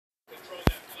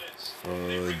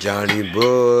Oh, Johnny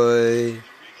boy.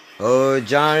 Oh,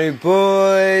 Johnny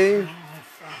boy.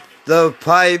 The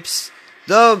pipes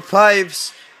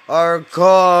are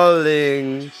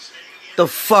calling. The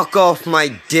fuck off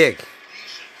my dick.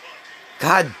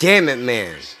 God damn it,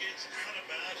 man.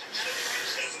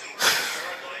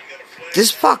 This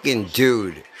fucking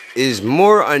dude is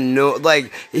more annoying.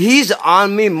 Like, he's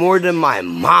on me more than my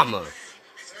mama.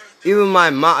 Even my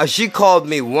mom, she called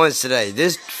me once today.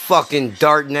 This fucking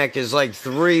dart neck is like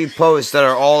 3 posts that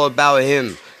are all about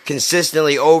him.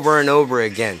 Consistently over and over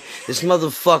again. This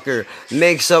motherfucker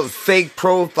makes up fake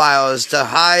profiles to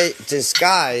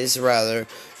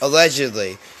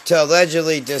allegedly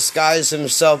disguise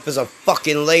himself as a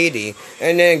fucking lady,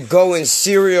 and then go and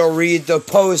serial read the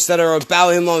posts that are about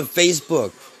him on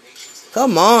Facebook.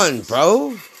 Come on,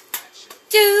 bro.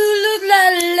 You look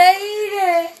like a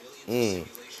lady.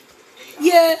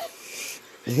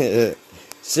 Yeah.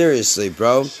 Seriously,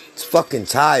 bro. It's fucking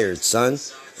tired, son.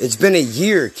 It's been a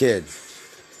year, kid.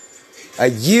 A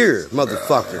year,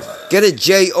 motherfucker. Get a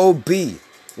job. You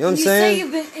know what I'm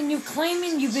saying? You're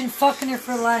claiming you've been fucking her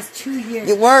for the last 2 years.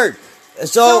 It worked.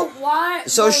 So why?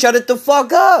 So shut it the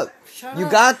fuck up. You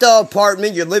up. got the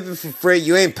apartment. You're living for free.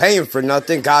 You ain't paying for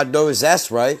nothing. God knows that's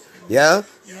right. Yeah?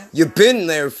 You've been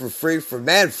there for free for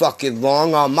mad fucking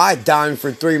long on my dime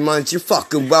for 3 months. You're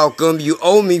fucking welcome. You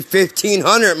owe me $1,500,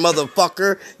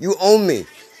 motherfucker. You owe me.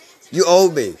 You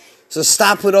owe me. So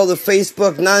stop with all the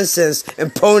Facebook nonsense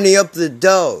and pony up the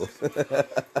dough.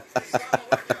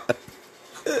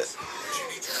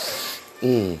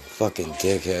 Fucking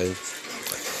dickhead.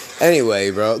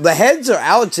 Anyway, bro. The heads are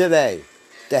out today.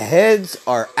 The heads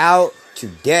are out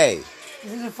today.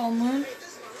 Is it a full moon?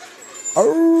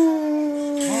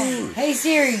 Oh. Hey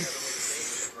Siri.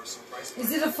 Is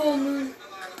it a full moon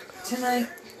tonight?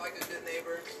 Like a good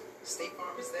neighbor, State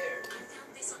Farm is there.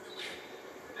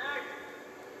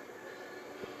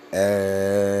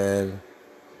 And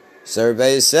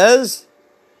survey says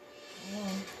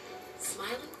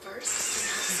Smiling first.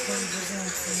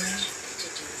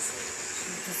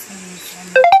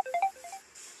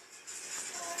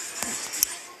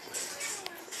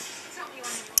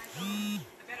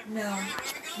 No.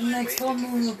 The next full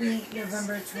moon will be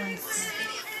November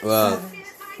 27th. well,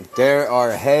 there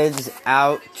are heads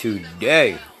out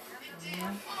today.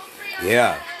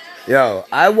 Yeah. Yo,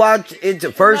 I watched it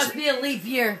first. Must be a leap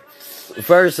year.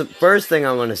 First thing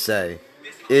I want to say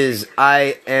is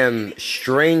I am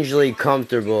strangely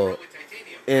comfortable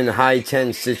in high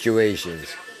tense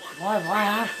situations.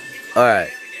 Why?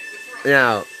 Alright.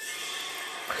 Now,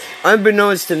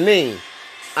 unbeknownst to me,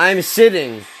 I'm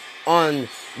sitting on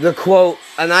the quote,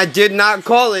 and I did not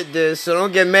call it this, so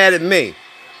don't get mad at me.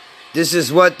 This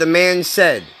is what the man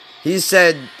said. He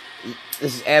said,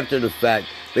 this is after the fact,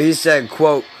 but he said,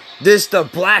 quote, "This the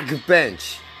black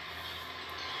bench."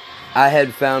 I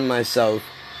had found myself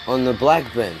on the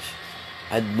black bench.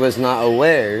 I was not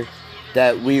aware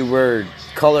that we were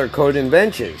color-coding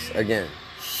benches again.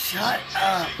 Shut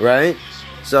up. Right?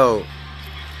 So,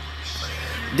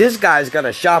 this guy's got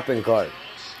a shopping cart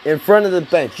in front of the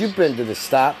bench. You've been to the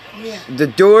stop. Yeah. The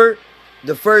door,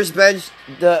 the first bench,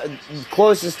 the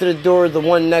closest to the door, the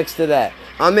one next to that.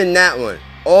 I'm in that one.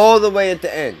 All the way at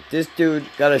the end. This dude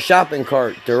got a shopping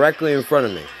cart directly in front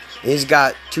of me. He's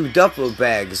got 2 duffel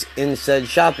bags in said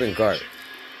shopping cart.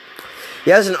 He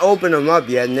hasn't opened them up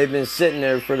yet, and they've been sitting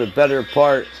there for the better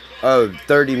part of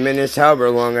 30 minutes,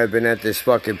 however long I've been at this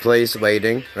fucking place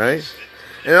waiting, right?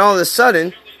 And all of a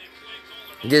sudden,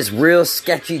 this real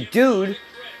sketchy dude,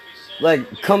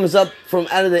 like, comes up from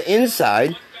out of the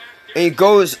inside, and he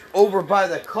goes over by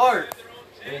the cart,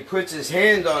 and he puts his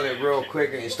hand on it real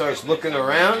quick, and he starts looking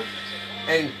around,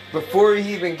 and before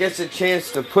he even gets a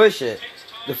chance to push it,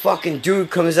 the fucking dude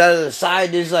comes out of the side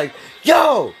and is like,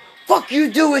 "Yo, fuck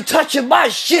you doing touching my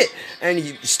shit?" And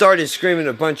he started screaming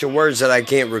a bunch of words that I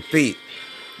can't repeat.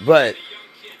 But,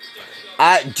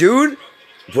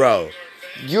 bro,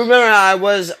 you remember how I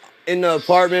was in the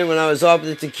apartment when I was off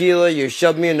the tequila? You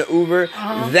shoved me in the Uber?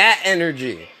 That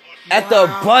energy. At the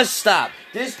bus stop.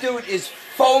 This dude is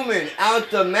foaming out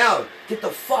the mouth. Get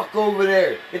the fuck over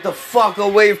there. Get the fuck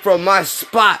away from my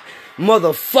spot,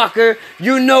 motherfucker.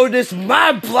 You know this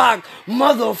my block,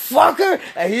 motherfucker.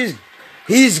 And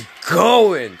he's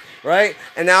going, right?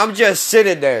 And now I'm just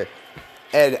sitting there.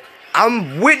 And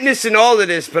I'm witnessing all of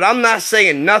this, but I'm not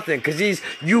saying nothing. Because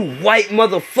you white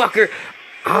motherfucker.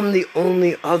 I'm the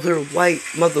only other white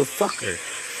motherfucker.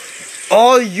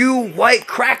 All you white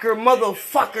cracker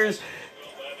motherfuckers,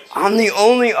 I'm the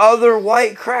only other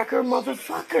white cracker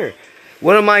motherfucker.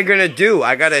 What am I gonna do?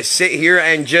 I gotta sit here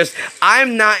and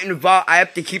I'm not involved. I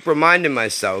have to keep reminding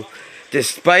myself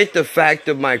despite the fact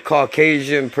of my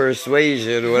Caucasian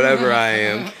persuasion, whatever I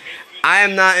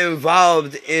am not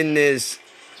involved in this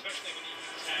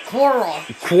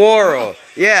quarrel.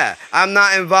 Yeah, I'm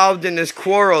not involved in this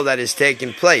quarrel that is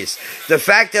taking place. The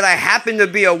fact that I happen to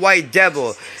be a white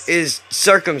devil is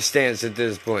circumstance at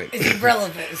this point. It's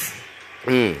irrelevant.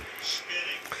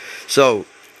 So,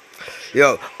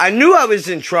 yo, I knew I was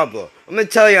in trouble. I'm gonna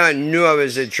tell you, I knew I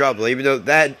was in trouble, even though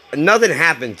that nothing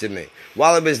happened to me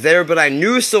while I was there, but I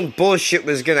knew some bullshit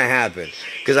was gonna happen.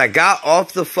 Because I got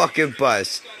off the fucking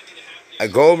bus. I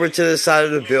go over to the side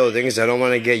of the building because I don't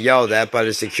want to get yelled at by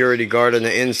the security guard on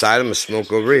the inside. I'm going to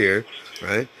smoke over here,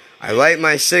 right? I light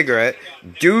my cigarette.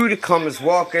 Dude comes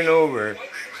walking over.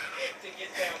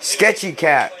 Sketchy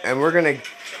cat. And we're going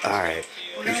to... Alright.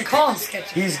 We're going to call him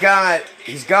Sketchy. He's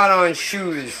got on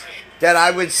shoes that I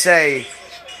would say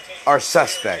are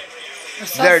suspect.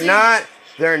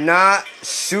 They're not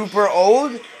super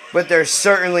old, but they're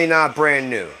certainly not brand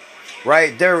new.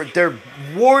 Right? They're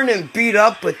worn and beat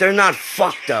up, but they're not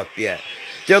fucked up yet.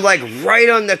 They're like right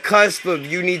on the cusp of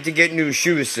you need to get new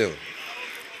shoes soon.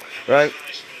 Right?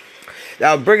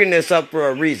 Now I'm bringing this up for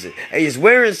a reason. And he's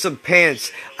wearing some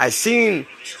pants. I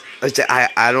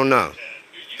don't know.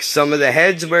 Some of the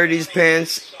heads wear these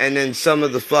pants, and then some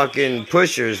of the fucking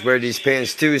pushers wear these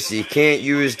pants too. So you can't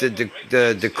use the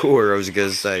decor. I was gonna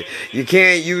say you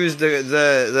can't use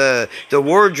the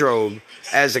wardrobe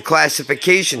as a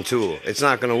classification tool. It's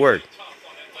not gonna work.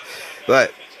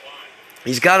 But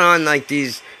he's got on like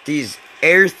these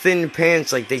air thin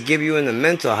pants like they give you in the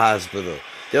mental hospital.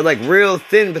 They're like real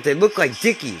thin, but they look like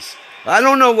Dickies. I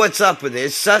don't know what's up with it.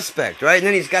 It's suspect, right? And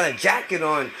then he's got a jacket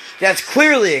on that's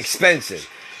clearly expensive.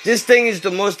 This thing is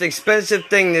the most expensive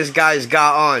thing this guy's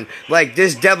got on. Like,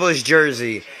 this Devil's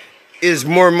jersey is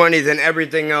more money than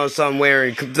everything else I'm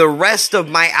wearing. The rest of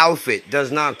my outfit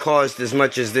does not cost as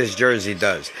much as this jersey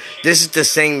does. This is the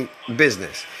same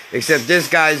business. Except this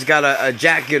guy's got a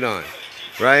jacket on,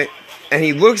 right? And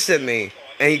he looks at me,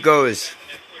 and he goes,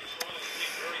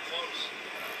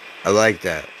 I like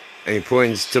that. And he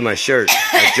points to my shirt,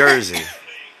 a jersey.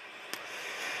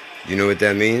 You know what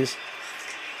that means?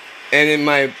 And in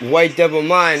my white devil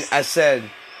mind, I said,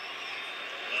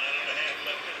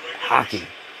 hockey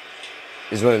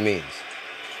is what it means.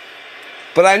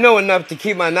 But I know enough to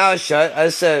keep my mouth shut. I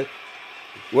said,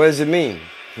 what does it mean?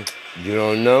 You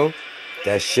don't know?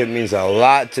 That shit means a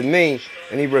lot to me.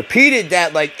 And he repeated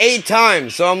that like 8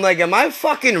 times. So I'm like, am I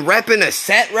fucking repping a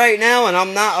set right now and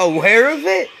I'm not aware of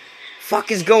it? Fuck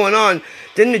is going on?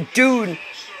 Then the dude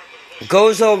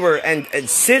goes over and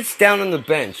sits down on the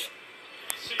bench.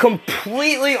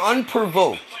 Completely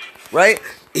unprovoked, right?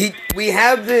 We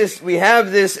have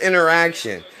this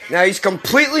interaction. Now he's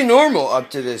completely normal up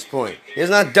to this point. He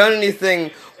has not done anything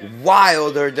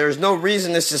wild, or there's no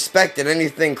reason to suspect that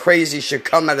anything crazy should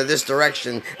come out of this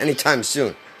direction anytime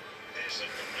soon.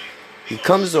 He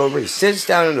comes over, he sits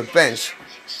down on the bench,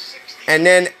 and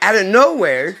then out of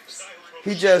nowhere,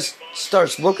 he just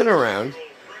starts looking around,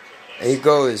 and he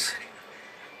goes,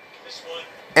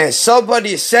 and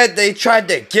somebody said they tried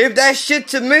to give that shit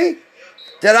to me?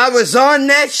 That I was on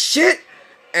that shit?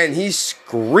 And he's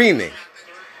screaming.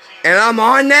 And I'm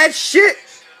on that shit?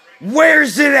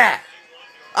 Where's it at?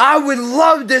 I would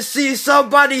love to see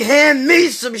somebody hand me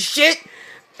some shit.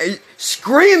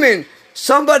 Screaming.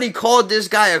 Somebody called this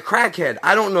guy a crackhead.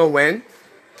 I don't know when.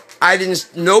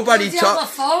 Nobody talked. On the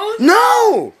phone?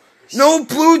 No! No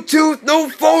Bluetooth, no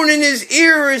phone in his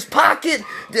ear or his pocket.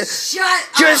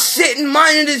 Just sitting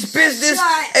minding his business.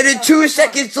 And then 2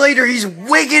 seconds later, he's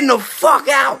wigging the fuck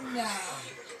out. No.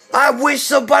 I wish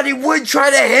somebody would try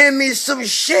to hand me some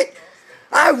shit.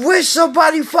 I wish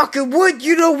somebody fucking would.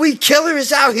 You know we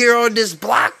killers out here on this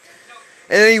block.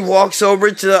 And then he walks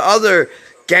over to the other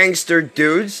gangster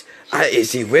dudes.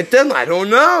 Is he with them? I don't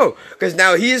know. Because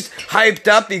now he's hyped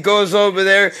up. He goes over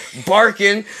there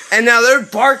barking. And now they're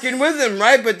barking with him,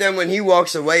 right? But then when he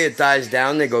walks away, it dies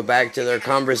down. They go back to their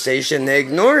conversation. They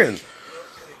ignore him.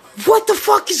 What the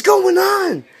fuck is going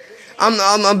on?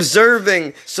 I'm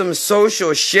observing some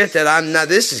social shit that I'm not.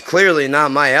 This is clearly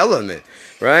not my element,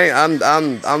 right?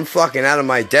 I'm fucking out of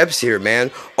my depths here, man.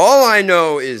 All I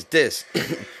know is this.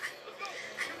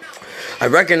 I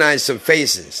recognize some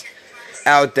faces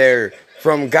out there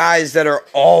from guys that are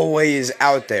always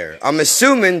out there. I'm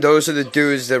assuming those are the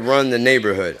dudes that run the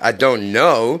neighborhood. I don't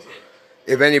know.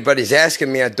 If anybody's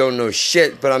asking me, I don't know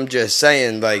shit, but I'm just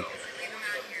saying, like,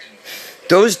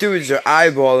 those dudes are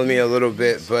eyeballing me a little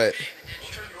bit, but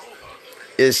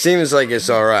it seems like it's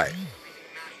alright.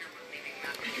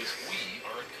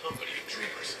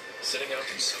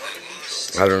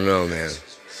 I don't know, man.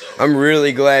 I'm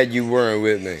really glad you weren't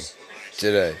with me.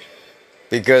 today.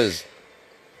 Because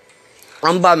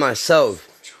I'm by myself.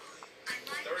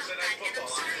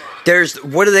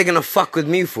 What are they gonna fuck with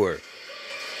me for?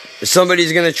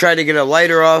 Somebody's gonna try to get a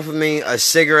lighter off of me, a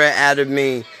cigarette out of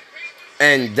me,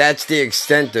 and that's the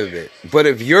extent of it. But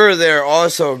if you're there,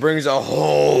 also brings a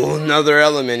whole nother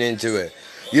element into it.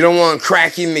 You don't want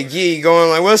Cracky McGee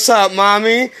going like, "What's up,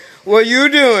 mommy? What you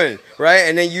doing?" Right?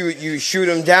 And then you shoot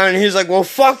him down, and he's like, "Well,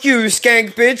 fuck you,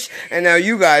 skank bitch." And now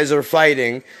you guys are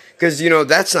fighting. Because,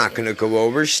 that's not going to go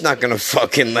over. She's not going to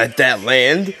fucking let that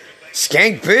land.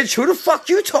 Skank bitch, who the fuck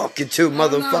you talking to,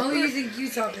 motherfucker? I don't know who you think you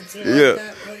talking to.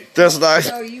 Yeah, that's nice.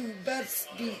 So you best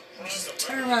just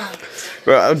turn around.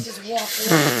 Bro, just walk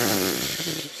away.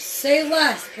 Say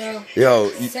less, bro. Yo,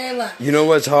 say less. You know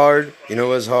what's hard?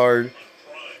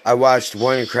 I watched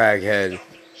one crackhead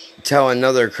tell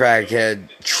another crackhead,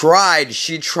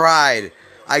 she tried.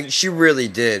 She really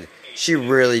did. She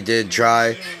really did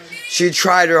try. She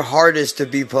tried her hardest to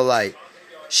be polite.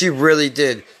 She really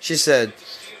did. She said,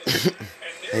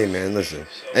 "Hey man, listen."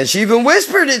 And she even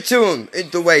whispered it to him,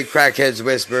 the way crackheads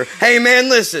whisper. "Hey man,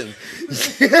 listen."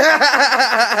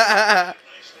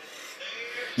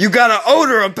 "You got an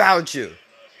odor about you."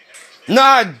 "No,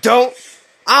 I don't.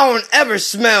 I don't ever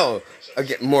smell." I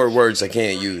get more words I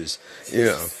can't use.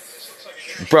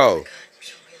 Bro.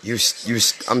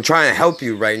 I'm trying to help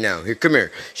you right now. Here, come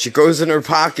here. She goes in her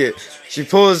pocket. She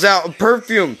pulls out a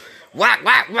perfume. Whack,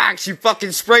 whack, whack. She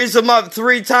fucking sprays him up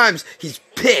 3 times. He's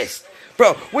pissed.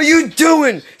 "Bro, what you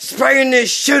doing spraying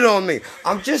this shit on me?"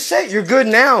 "I'm just saying, you're good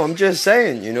now. I'm just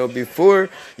saying, before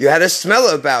you had a smell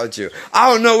about you."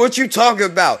 "I don't know what you talking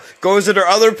about." Goes in her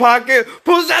other pocket,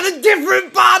 pulls out a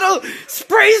different bottle,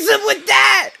 sprays him with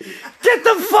that. "Get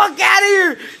the fuck out of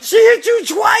here. She hit you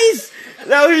twice."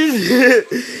 Now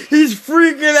he's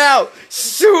freaking out,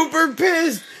 super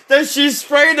pissed that she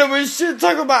sprayed him and shit.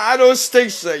 Talking about, "I don't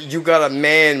stink." She's like, "You got a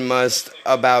man must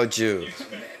about you."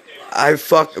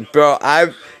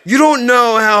 You don't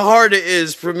know how hard it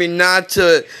is for me not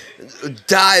to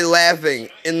die laughing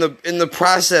in the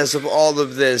process of all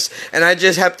of this, and I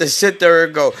just have to sit there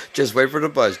and go, "Just wait for the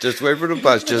bus, just wait for the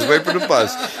bus, just wait for the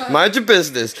bus. Mind your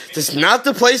business. This is not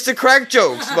the place to crack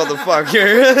jokes,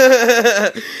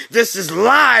 motherfucker." This is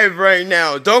live right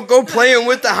now. Don't go playing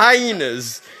with the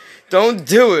hyenas. Don't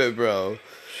do it, bro.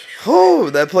 Oh,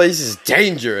 that place is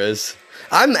dangerous.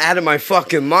 I'm out of my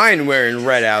fucking mind wearing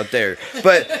red out there.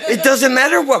 But it doesn't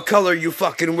matter what color you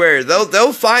fucking wear.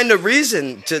 They'll find a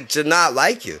reason to not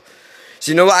like you.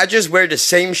 So you know what? I just wear the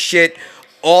same shit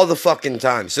all the fucking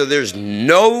time. So there's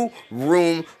no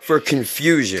room for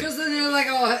confusion. Because then they're like,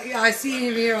 "Oh, yeah, I see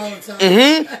him here all the time."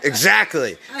 Mm-hmm.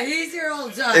 Exactly. He's here all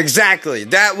the time. Exactly.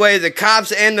 That way the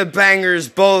cops and the bangers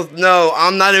both know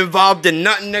I'm not involved in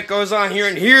nothing that goes on here,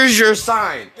 and here's your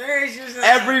sign. There's your sign.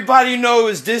 Everybody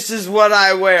knows this is what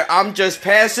I wear. I'm just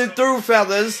passing through,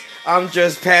 fellas. I'm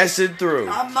just passing through.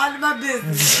 I'm minding my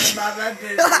business. Mind my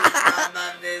business. Mind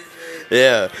my business.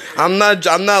 Yeah. I'm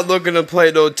not looking to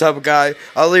play no tough guy.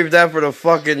 I'll leave that for the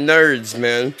fucking nerds,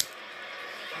 man.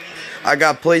 I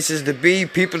got places to be,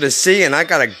 people to see, and I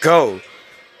gotta go.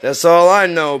 That's all I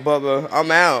know, Bubba. I'm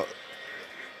out.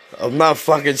 I'm not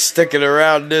fucking sticking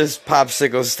around this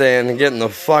popsicle stand and getting the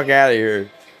fuck out of here.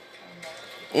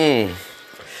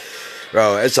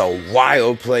 Bro, it's a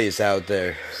wild place out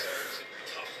there.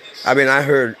 I mean, I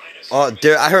heard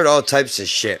all types of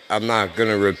shit. I'm not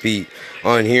gonna repeat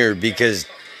on here because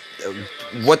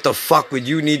what the fuck would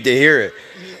you need to hear it?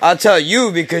 I'll tell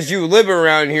you because you live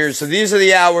around here, so these are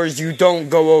the hours you don't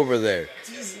go over there.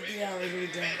 These are the hours we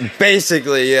don't.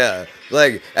 Basically, yeah.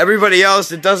 Like, everybody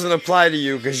else, it doesn't apply to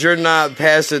you because you're not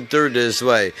passing through this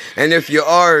way. And if you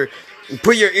are,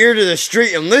 put your ear to the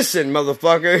street and listen,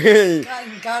 motherfucker.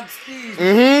 Godspeed.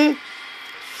 Mm-hmm.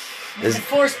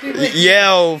 Force people.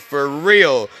 Yo, for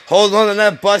real. Hold on to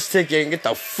that bus ticket and get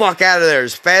the fuck out of there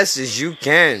as fast as you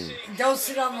can. Don't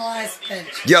sit on the last bench.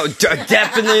 Yo,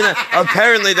 definitely not.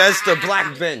 Apparently, that's the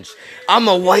black bench. I'm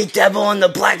a white devil on the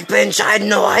black bench. I had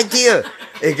no idea.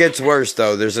 It gets worse,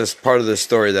 though. There's this part of the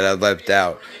story that I left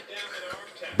out.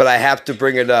 But I have to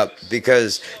bring it up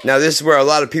because now this is where a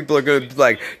lot of people are going to be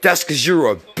like, "That's because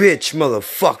you're a bitch,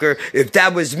 motherfucker. If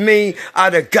that was me,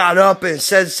 I'd have got up and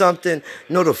said something."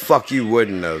 No, the fuck you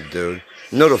wouldn't have, dude.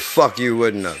 No, the fuck you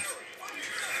wouldn't have.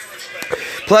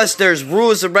 Plus, there's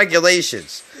rules and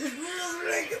regulations.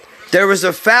 There was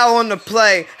a foul on the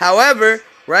play. However,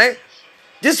 right?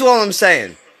 This is all I'm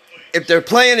saying. If they're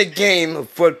playing a game of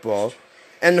football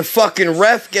and the fucking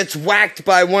ref gets whacked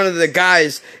by one of the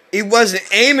guys, he wasn't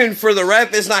aiming for the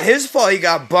ref. It's not his fault he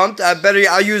got bumped.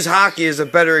 I'll use hockey as a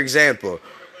better example.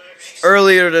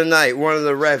 Earlier tonight, one of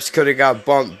the refs could have got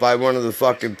bumped by one of the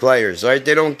fucking players, right?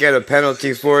 They don't get a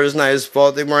penalty for it. It's not his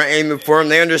fault. They weren't aiming for him.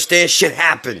 They understand shit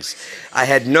happens. I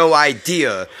had no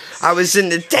idea. I was in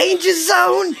the danger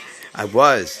zone. I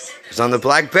was on the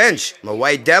black bench. I'm a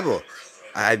white devil.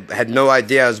 I had no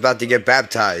idea I was about to get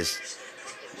baptized.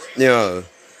 You know,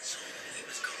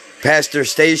 Pastor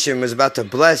Station was about to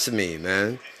bless me,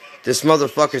 man. This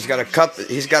motherfucker's got a cup.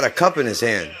 He's got a cup in his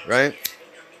hand, right?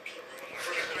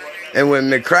 And when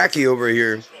McCracky over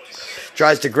here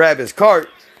tries to grab his cart,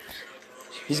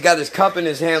 he's got his cup in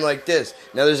his hand like this.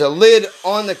 Now there's a lid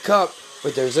on the cup,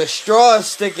 but there's a straw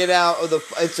sticking out of the.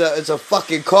 It's a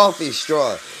fucking coffee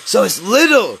straw, so it's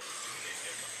little.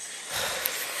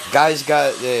 Guy's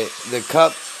got the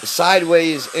cup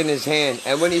sideways in his hand,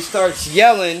 and when he starts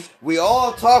yelling, we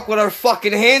all talk with our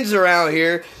fucking hands around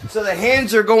here, so the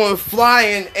hands are going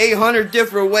flying 800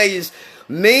 different ways.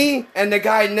 Me and the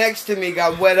guy next to me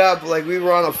got wet up like we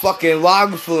were on a fucking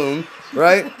log flume,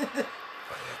 right?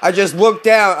 I just looked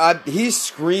down. He's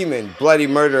screaming bloody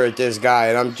murder at this guy,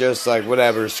 and I'm just like,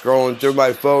 whatever, scrolling through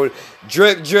my phone.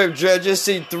 Drip, drip, drip. Just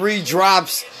see 3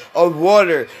 drops of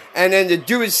water. And then the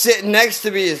dude sitting next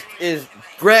to me is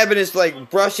grabbing his, like,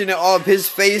 brushing it off his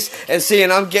face and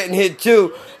seeing I'm getting hit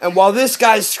too. And while this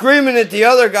guy's screaming at the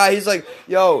other guy, he's like,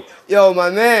 yo,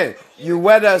 my man, you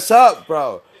wet us up,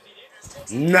 bro.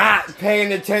 Not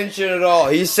paying attention at all.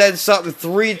 He said something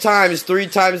 3 times. 3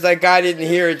 times that guy didn't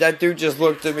hear it. That dude just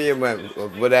looked at me and went,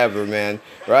 whatever, man.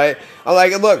 Right? I'm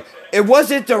like, look, it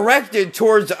wasn't directed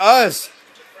towards us.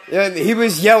 He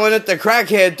was yelling at the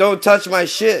crackhead, don't touch my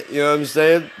shit. You know what I'm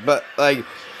saying? But, like,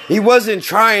 he wasn't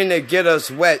trying to get us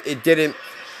wet.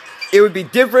 It would be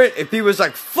different if he was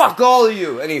like, fuck all of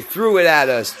you, and he threw it at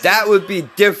us. That would be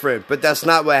different, but that's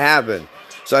not what happened.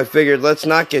 So I figured, let's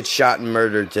not get shot and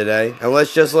murdered today, and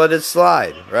let's just let it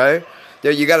slide, right?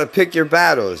 Dude, you gotta pick your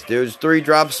battles, dude. It's 3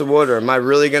 drops of water. Am I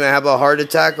really gonna have a heart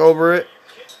attack over it?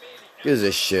 Gives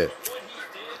a shit.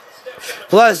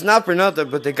 Plus, not for nothing,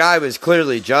 but the guy was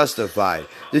clearly justified.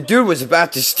 The dude was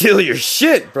about to steal your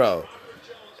shit, bro.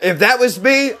 If that was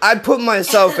me, I'd put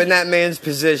myself in that man's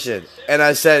position. And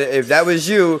I said, if that was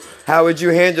you, how would you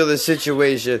handle the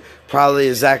situation? Probably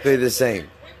exactly the same.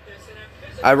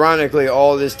 Ironically,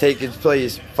 all this taking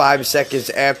place 5 seconds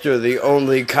after the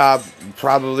only cop,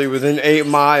 probably within 8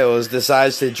 miles,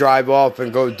 decides to drive off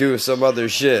and go do some other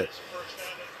shit.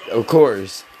 Of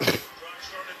course.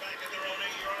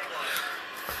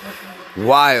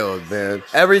 Wild, man.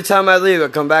 Every time I leave, I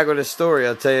come back with a story,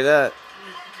 I'll tell you that.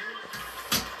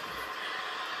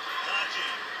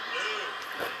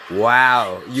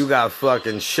 Wow, you got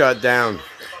fucking shut down.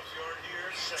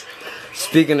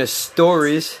 Speaking of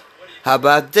stories, how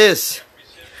about this?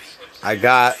 I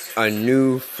got a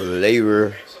new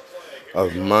flavor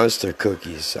of Monster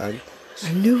cookies, son.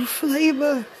 A new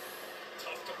flavor.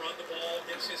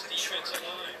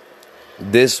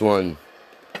 This one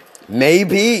may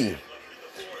be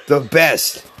the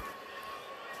best.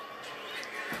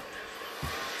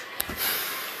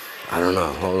 I don't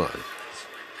know. Hold on.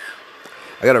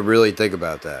 I gotta really think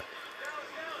about that.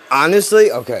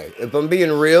 Honestly, okay, if I'm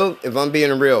being real,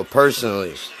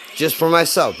 personally, just for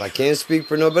myself, I can't speak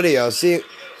for nobody else. See,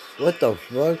 what the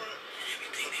fuck?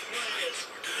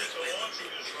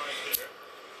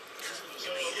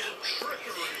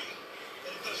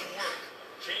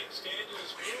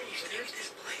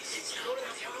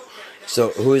 So,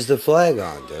 who is the flag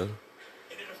on, dude?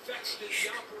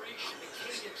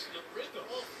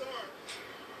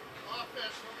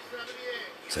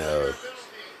 So,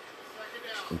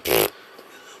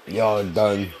 y'all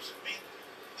done.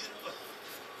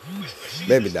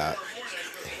 Maybe not.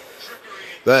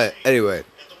 But anyway,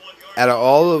 out of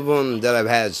all of them that I've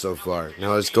had so far,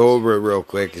 now let's go over it real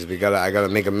quick because I gotta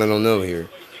make a mental note here.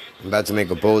 I'm about to make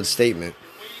a bold statement.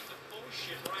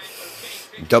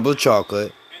 Double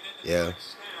chocolate, yeah.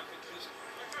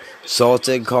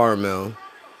 Salted caramel.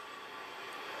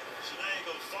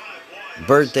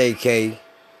 Birthday cake.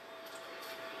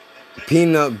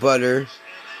 Peanut butter.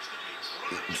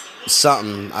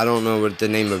 Something. I don't know what the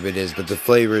name of it is, but the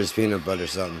flavor is peanut butter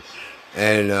something.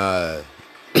 And,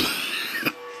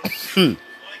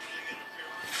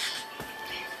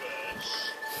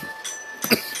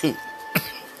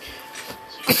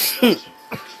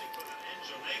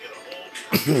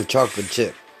 chocolate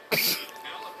chip.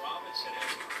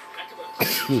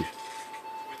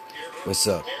 What's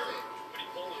up?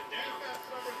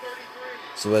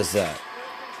 So what's that?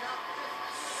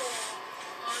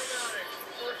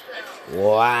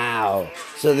 Wow.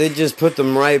 So they just put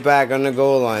them right back on the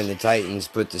goal line. The Titans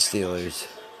put the Steelers.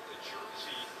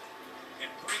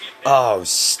 Oh,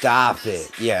 stop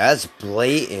it. Yeah, that's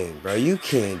blatant, bro. You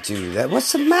can't do that.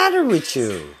 What's the matter with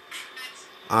you?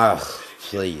 Ugh,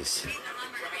 please.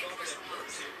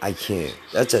 I can't.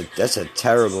 That's a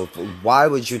terrible... Why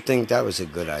would you think that was a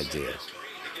good idea?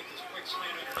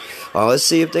 Oh, let's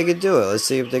see if they could do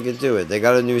it. They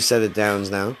got a new set of downs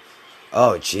now.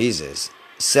 Oh, Jesus.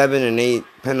 7 and 8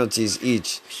 penalties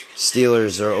each.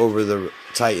 Steelers are over the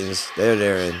Titans.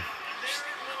 They're in.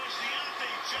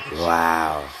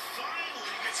 Wow.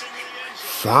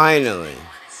 Finally.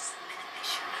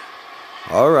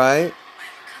 Alright.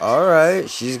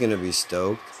 She's gonna be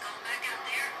stoked.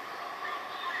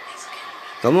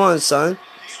 Come on, son.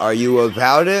 Are you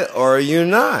about it or are you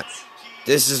not?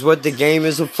 This is what the game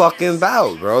is fucking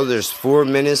about, bro. There's 4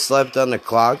 minutes left on the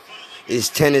clock. Is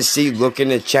Tennessee looking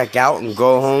to check out and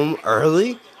go home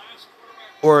early?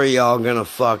 Or are y'all gonna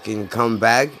fucking come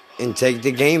back and take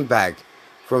the game back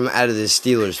from out of the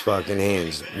Steelers' fucking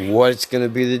hands? What's gonna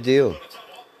be the deal?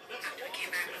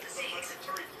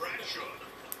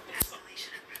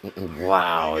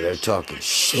 Wow, they're talking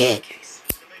shit.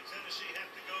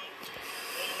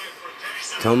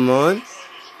 Come on.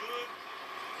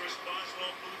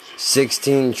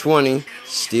 16-20.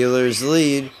 Steelers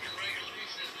lead.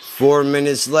 4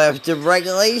 minutes left of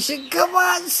regulation. Come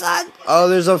on, son. Oh,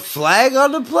 there's a flag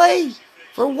on the play?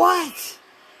 For what?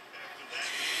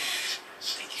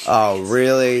 Oh,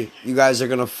 really? You guys are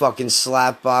gonna fucking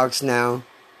slap box now?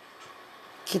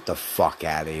 Get the fuck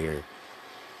out of here.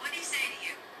 What did he say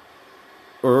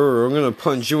to you? I'm gonna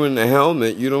punch you in the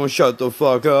helmet. You don't shut the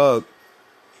fuck up.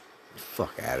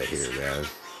 Fuck out of here, man.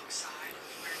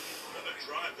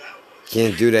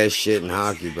 Can't do that shit in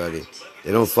hockey, buddy.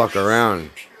 They don't fuck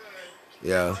around.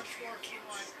 Yeah.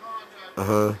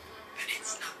 Uh-huh.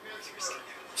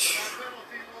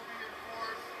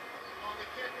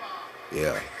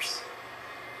 Yeah.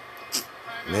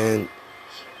 Man.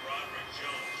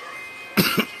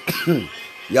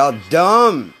 Y'all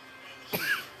dumb.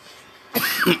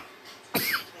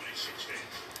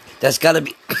 That's gotta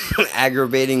be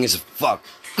aggravating as fuck.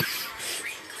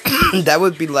 That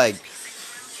would be like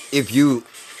if you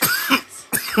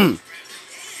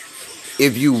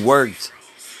worked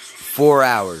 4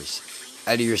 hours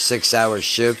out of your 6-hour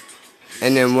shift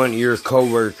and then one of your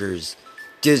coworkers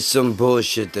did some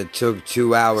bullshit that took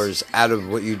 2 hours out of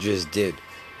what you just did.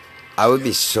 I would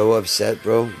be so upset,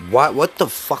 bro. What the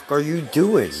fuck are you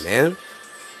doing, man?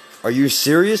 Are you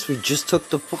serious? We just took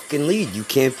the fucking lead. You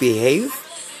can't behave?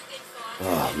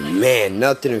 Oh, man,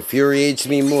 nothing infuriates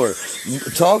me more.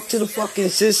 Talk to the fucking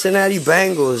Cincinnati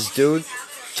Bengals, dude.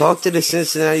 Talk to the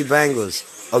Cincinnati Bengals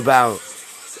about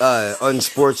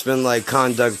unsportsmanlike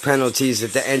conduct, penalties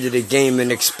at the end of the game,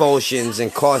 and expulsions,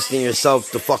 and costing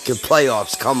yourself the fucking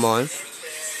playoffs. Come on.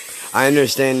 I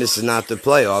understand this is not the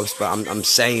playoffs, but I'm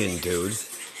saying, dude.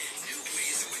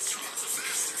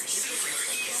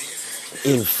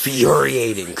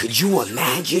 Infuriating. Could you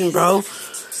imagine, bro?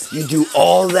 You do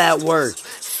all that work,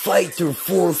 fight through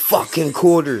 4 fucking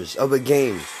quarters of a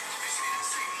game,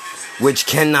 which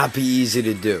cannot be easy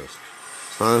to do,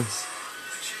 huh?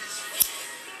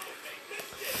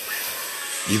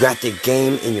 You got the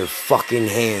game in your fucking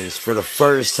hands for the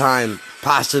first time,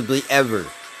 possibly ever,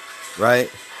 right?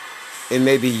 In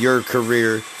maybe your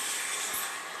career,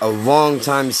 a long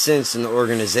time since in the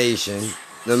organization,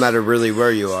 no matter really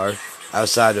where you are,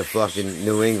 outside of fucking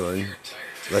New England.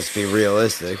 Let's be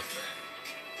realistic.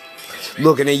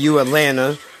 Looking at you,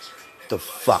 Atlanta. The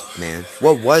fuck, man?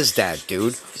 What was that,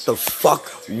 dude? The fuck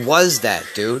was that,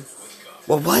 dude?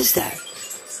 What was that?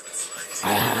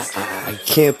 I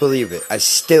can't believe it. I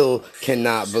still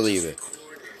cannot believe it.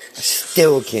 I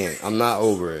still can't. I'm not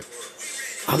over it.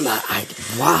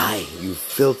 Why, you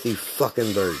filthy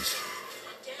fucking birds?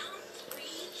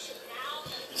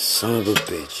 Son of a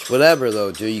bitch. Whatever,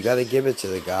 though, dude. You gotta give it to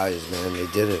the guys, man. They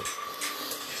did it.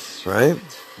 Right?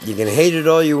 You can hate it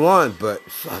all you want, but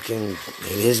fucking,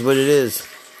 it is what it is.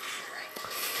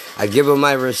 I give them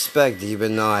my respect,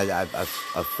 even though I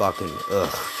fucking,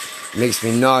 it makes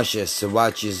me nauseous to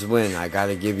watch you win. I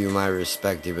gotta give you my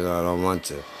respect, even though I don't want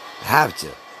to. I have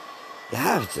to. You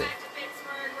have to.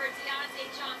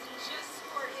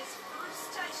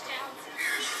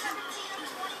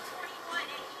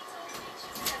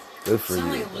 Good for you.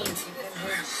 Like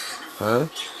huh?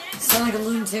 Sound like a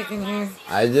lunatic in here.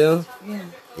 I do? Yeah.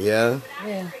 Yeah?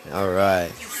 Yeah.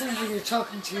 Alright. Sounds like you're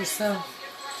talking to yourself.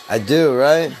 I do,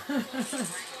 right?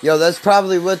 Yo, that's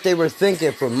probably what they were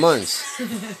thinking for months.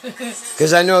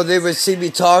 Because I know they would see me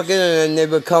talking and then they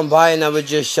would come by and I would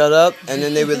just shut up. And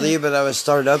then they would leave and I would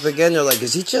start up again. They're like,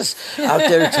 is he just out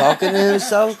there talking to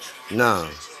himself? No.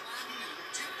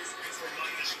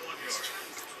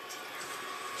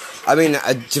 I mean,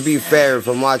 to be fair, if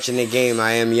I'm watching the game,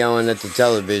 I am yelling at the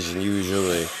television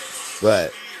usually.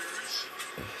 But,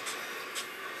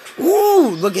 ooh,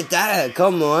 look at that.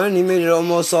 Come on. He made it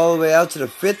almost all the way out to the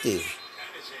 50.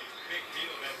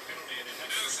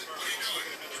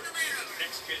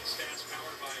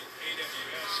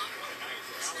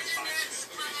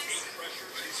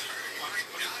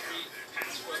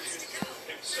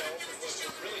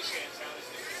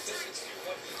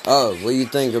 Oh, what do you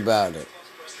think about it?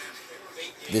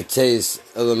 The taste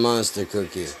of the monster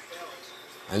cookie.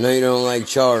 I know you don't like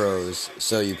Churros,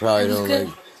 so you probably don't good.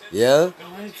 like... Yeah?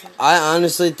 I liked it. I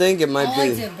honestly think it might I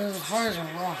liked be... it, but it was hard as a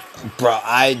rock. Bro,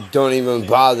 I don't even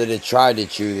bother to try to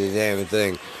chew the damn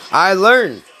thing. I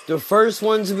learned. The first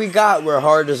ones we got were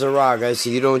hard as a rock. I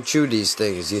said, you don't chew these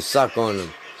things. You suck on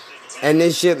them. And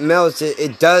this shit melts.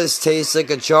 It does taste like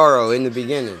a Churro in the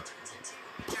beginning.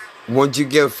 Once you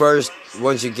get through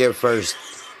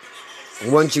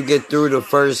the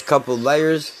first couple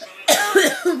layers.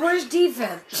 Where's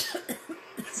defense?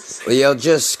 Well, y'all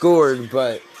just scored,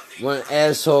 but one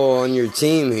asshole on your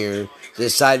team here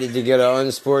decided to get an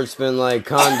unsportsmanlike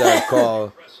conduct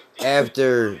call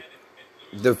after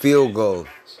the field goal.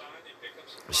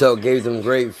 So it gave them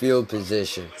great field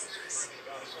position.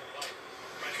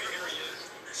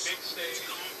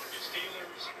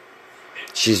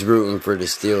 She's rooting for the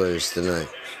Steelers tonight.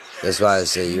 That's why I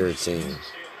say your team.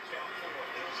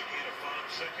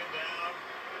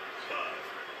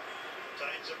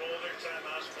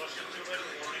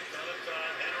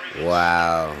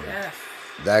 Wow.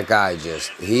 That guy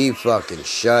he fucking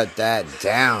shut that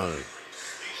down.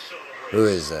 Who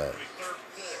is that?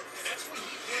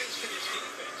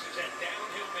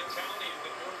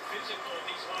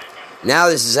 Now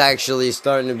this is actually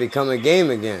starting to become a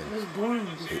game again. It was boring.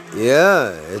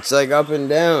 Yeah, it's like up and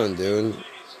down, dude.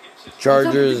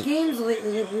 Chargers. The games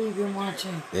lately that we've been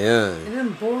watching. Yeah. They've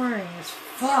been boring as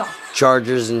fuck.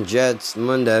 Chargers and Jets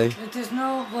Monday. Like, there's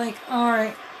no,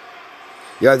 alright.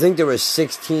 Yeah, I think there was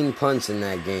 16 punts in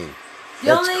that game. The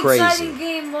That's only crazy. exciting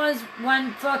game was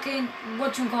when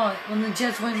when the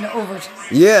Jets went into overtime.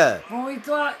 Yeah. When we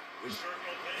thought...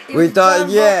 We thought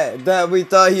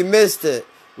he missed it.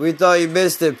 We thought he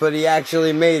missed it, but he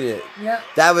actually made it. Yep.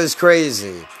 That was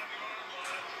crazy.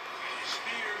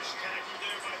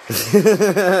 That's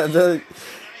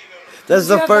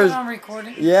the first. That on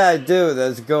recording? Yeah, I do.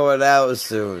 That's going out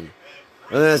soon.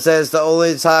 And then I said it's the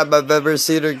only time I've ever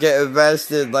seen her get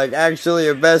invested, actually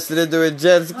invested into a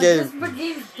Jets game. This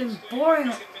game's been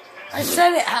boring. I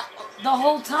said it the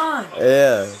whole time.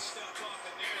 Yeah.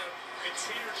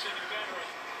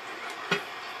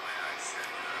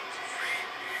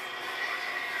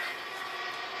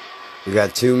 We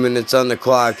got 2 minutes on the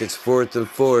clock. It's 4th and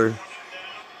 4.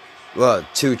 Well,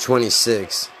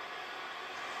 2:26.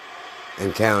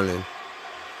 And counting.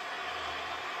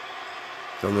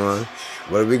 Come on.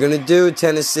 What are we going to do,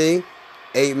 Tennessee?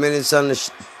 8 minutes on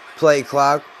the play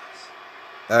clock.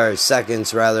 Or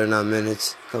seconds, rather, not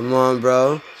minutes. Come on,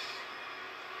 bro.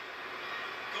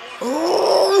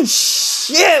 Oh,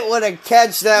 shit. What a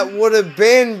catch that would have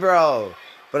been, bro.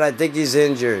 But I think he's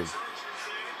injured.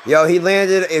 Yo,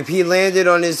 if he landed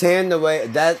on his hand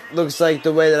that looks like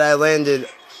the way that I landed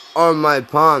on my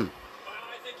palm.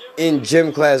 In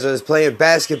gym class, I was playing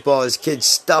basketball, his kid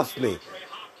stuffed me.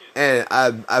 And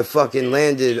I fucking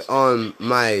landed on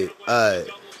my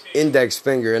index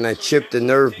finger and I chipped the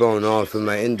nerve bone off of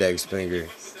my index finger.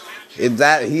 He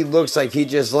looks like he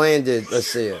just landed, let's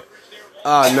see it.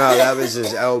 Oh no, that was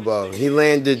his elbow. He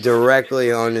landed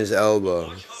directly on his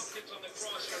elbow.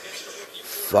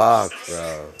 Fuck,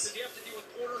 bro.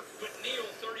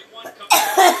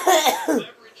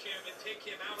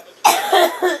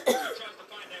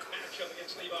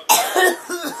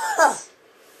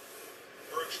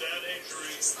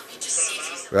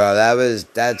 Bro,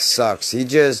 that sucks. He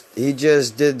just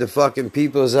did the fucking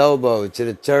people's elbow to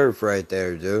the turf right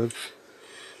there, dude.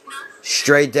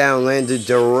 Straight down, landed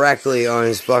directly on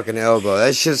his fucking elbow.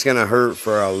 That shit's gonna hurt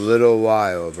for a little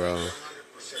while, bro.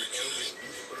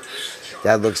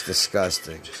 That looks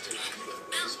disgusting.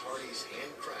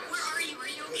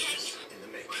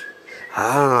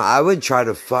 I don't know. I would try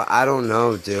to I don't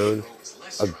know, dude.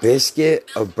 A biscuit?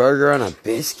 A burger on a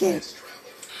biscuit?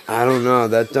 I don't know.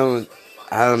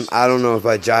 I don't know if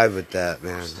I jive with that,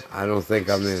 man. I don't think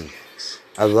I'm in.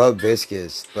 I love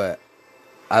biscuits, but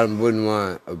I wouldn't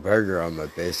want a burger on my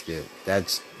biscuit.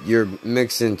 You're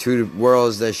mixing two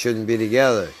worlds that shouldn't be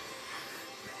together.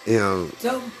 You know.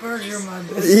 Don't burger my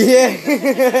biscuit.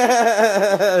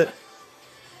 Yeah.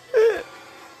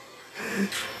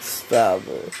 Stop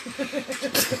it.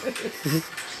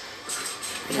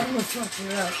 I'm gonna fuck you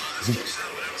up.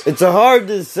 It's hard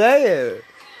to say it.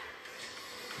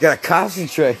 Gotta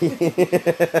concentrate.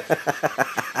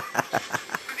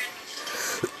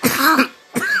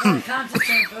 I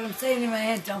concentrate, but I'm saying in my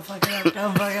head, don't fuck it up,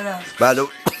 don't fuck it up. By the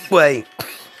way,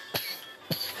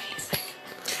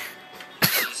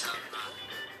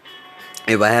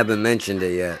 if I haven't mentioned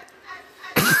it yet,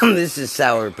 this is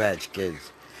Sour Patch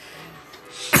Kids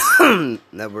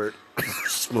that we're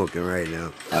smoking right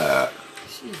now.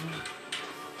 Excuse me.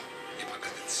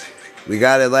 We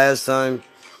got it last time,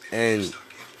 and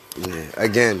yeah,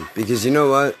 again, because you know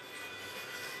what?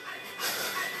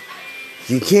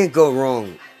 You can't go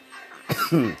wrong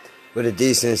with a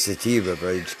decent sativa,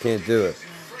 bro. You just can't do it.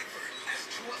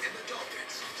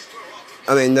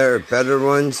 I mean, there are better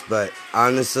ones, but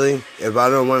honestly, if I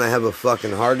don't want to have a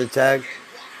fucking heart attack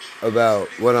about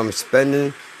what I'm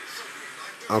spending,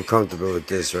 I'm comfortable with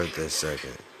this right this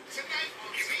second.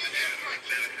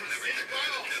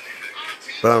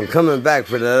 But I'm coming back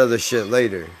for that other shit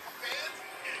later.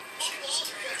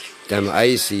 Them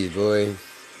icy, boy.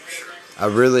 I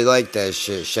really like that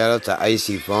shit. Shout out to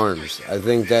Icy Farms. I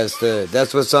think that's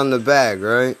what's on the bag,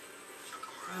 right?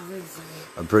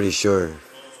 I'm pretty sure.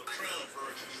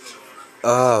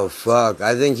 Oh, fuck.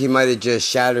 I think he might have just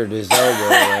shattered his elbow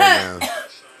right now.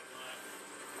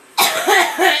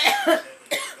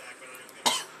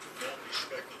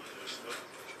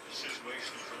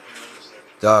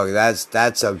 Dog,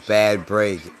 that's a bad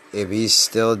break. If he's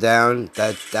still down,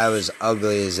 that was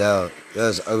ugly as hell. That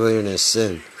was uglier than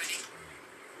sin.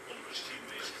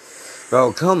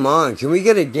 Bro, come on. Can we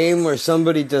get a game where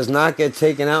somebody does not get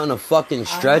taken out in a fucking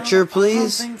stretcher,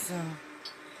 please? I don't think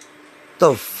so.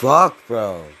 The fuck,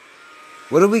 bro?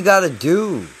 What do we gotta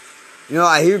do? You know,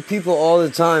 I hear people all the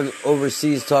time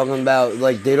overseas talking about,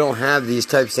 like, they don't have these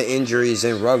types of injuries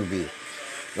in rugby.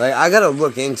 Like, I gotta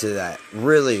look into that.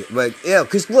 Really. Like, yeah,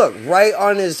 because look, right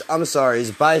on his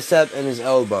bicep and his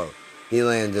elbow, he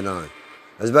landed on.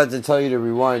 I was about to tell you to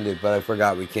rewind it, but I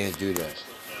forgot we can't do that.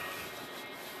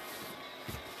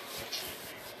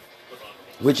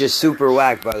 Which is super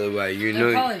whack, by the way. You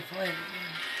know. Probably played.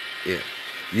 Yeah.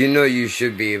 You know you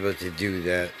should be able to do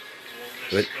that.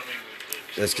 But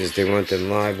that's because they want them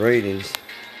live ratings.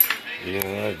 You know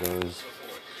how that goes.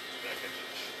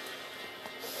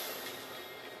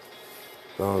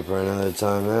 Going for another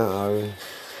timeout, are we?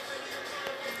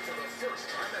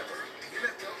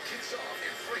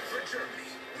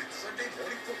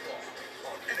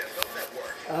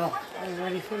 Oh, are you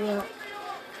ready for that?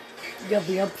 You'll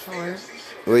be up for it.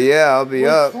 Well, yeah, I'll be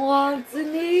up.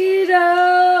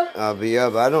 Quantanito! I'll be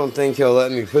up. I don't think he'll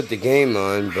let me put the game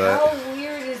on, but... How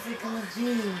weird is it going to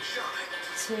be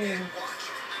to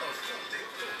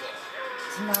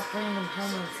not bring them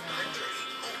home?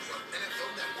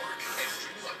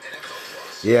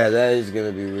 Yeah, that is going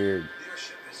to be weird.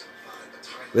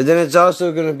 But then it's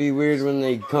also going to be weird when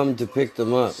they come to pick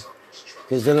them up.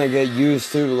 Because then I get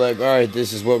used to, like, alright,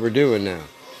 this is what we're doing now.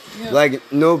 Yeah. Like,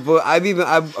 no, but I've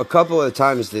a couple of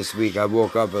times this week, I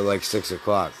woke up at like 6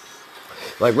 o'clock.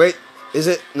 Like, wait, is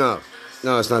it? No,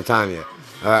 it's not time yet.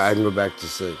 Alright, I can go back to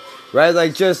sleep. Right?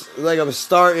 Like, just, like, I'm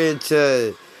starting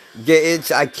to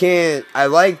get it. I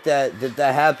like that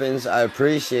happens. I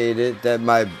appreciate it, that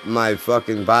my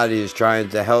fucking body is trying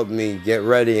to help me get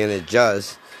ready and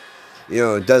adjust. You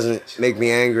know, it doesn't make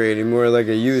me angry anymore like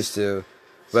I used to.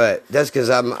 But that's because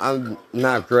I'm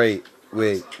not great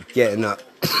with getting up.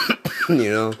 You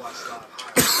know?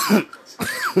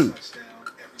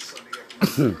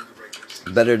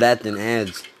 Better that than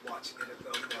ads.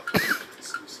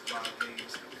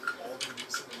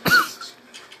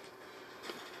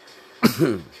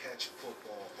 Catch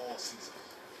football all season.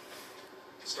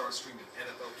 Start streaming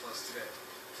NFL Plus today.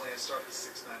 Plans start at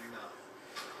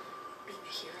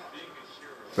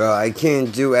 $6.99. Bro, I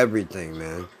can't do everything,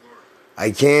 man.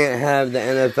 I can't have the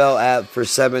NFL app for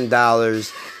 $7,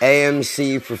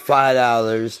 AMC for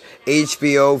 $5,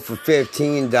 HBO for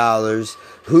 $15,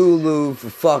 Hulu for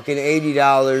fucking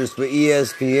 $80 with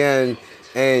ESPN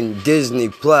and Disney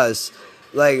Plus,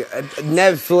 like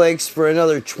Netflix for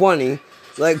another $20.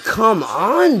 Like, come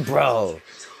on, bro.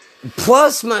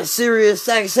 Plus my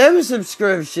SiriusXM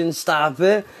subscription, stop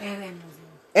it. And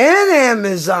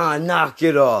Amazon, knock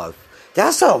it off.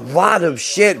 That's a lot of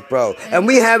shit, bro. And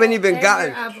we haven't even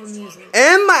gotten...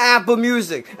 And my Apple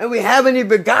Music. And we haven't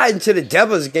even gotten to the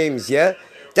Devils games yet.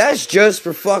 That's just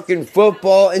for fucking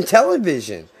football and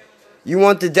television. You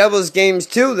want the Devils games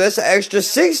too? That's an extra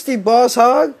 60, boss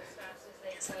hog.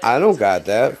 I don't got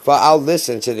that. I'll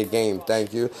listen to the game,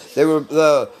 thank you.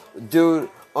 The dude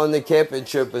on the camping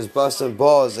trip was busting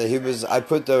balls. And I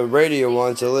put the radio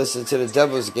on to listen to the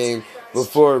Devils game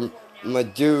before my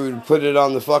dude put it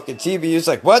on the fucking TV. He was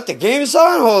like, what? The game's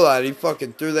on? Hold on. He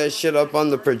fucking threw that shit up on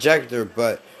the projector,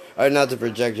 but... Or not the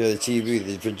projector, the TV.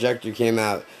 The projector came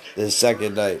out the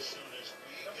second night.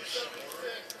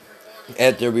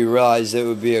 After we realized it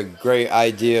would be a great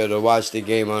idea to watch the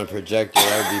game on a projector.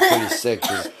 That would be pretty sick,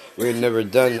 because we had never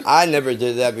done... I never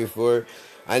did that before.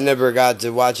 I never got to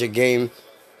watch a game.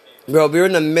 Bro, we were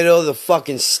in the middle of the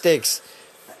fucking sticks.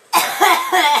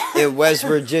 In West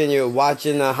Virginia,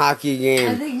 watching a hockey game.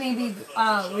 I think maybe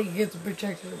we can get the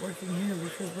projector working here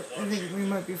because I think we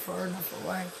might be far enough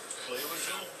away.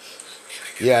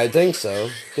 Yeah, I think so.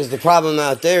 Because the problem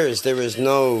out there is there's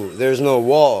no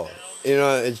wall. You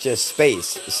know, it's just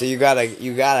space. So you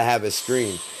gotta have a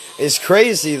screen. It's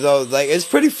crazy though. Like, it's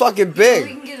pretty fucking big.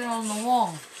 We can get it on the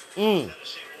wall.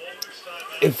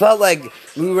 It felt like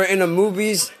we were in the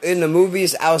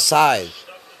movies outside.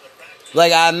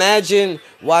 Like, I imagine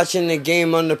watching the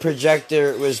game on the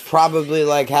projector was probably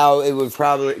like how it would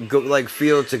probably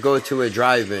feel to go to a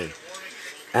drive-in.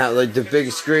 At like the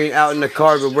big screen out in the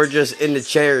car, but we're just in the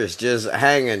chairs, just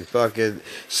hanging, fucking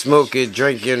smoking,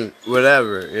 drinking,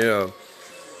 whatever, you know.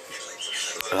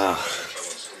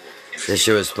 This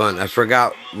shit was fun. I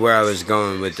forgot where I was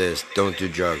going with this. Don't do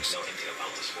drugs.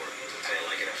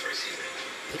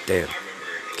 Damn.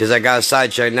 Because I got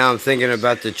sidetracked. Now I'm thinking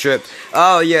about the trip.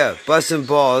 Oh, yeah. Busting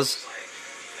balls.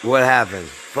 What happened?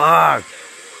 Fuck.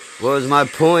 What was my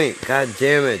point? God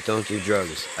damn it. Don't do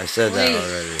drugs. I said that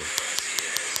already.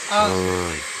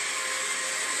 I'm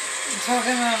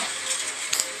talking about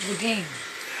the game.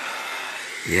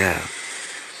 Yeah.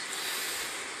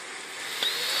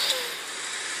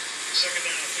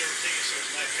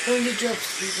 Don't do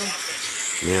drugs, people.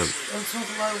 Yeah. Don't smoke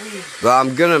a lot of weed. But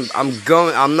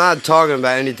I'm not talking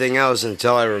about anything else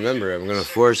until I remember it. I'm gonna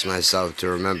force myself to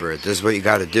remember it. This is what you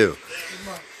gotta do.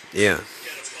 Yeah.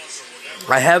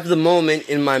 I have the moment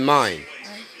in my mind.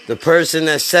 The person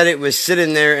that said it was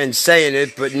sitting there and saying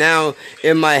it, but now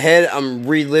in my head I'm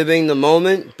reliving the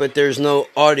moment, but there's no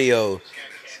audio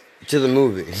to the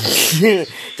movie.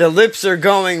 The lips are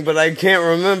going, but I can't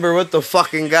remember what the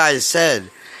fucking guy said.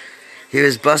 He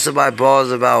was busted my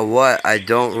balls about what? I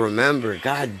don't remember.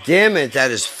 God damn it, that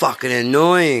is fucking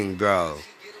annoying, bro.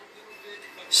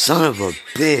 Son of a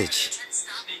bitch.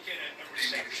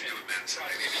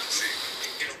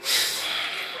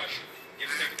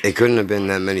 It couldn't have been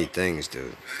that many things,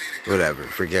 dude. Whatever,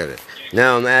 forget it.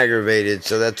 Now I'm aggravated,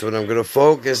 so that's what I'm gonna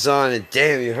focus on. And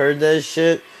damn, you heard that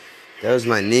shit? That was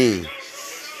my knee.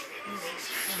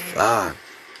 Fuck.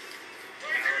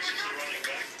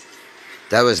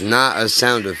 That was not a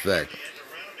sound effect.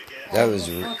 That was...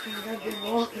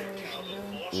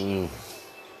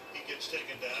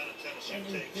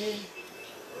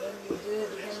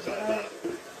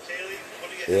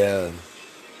 Yeah.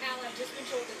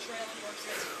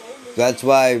 That's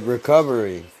why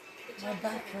recovery. My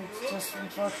back hurts just from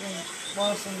fucking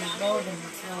washing the dog in the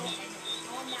tub.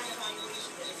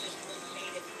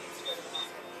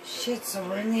 Shit, so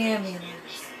we're in the ambulance.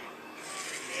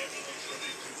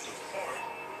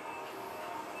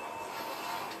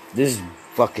 This is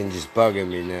fucking just bugging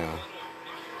me now.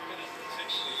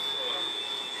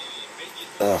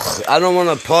 Ugh, I don't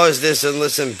want to pause this and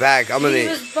listen back. I'm gonna... He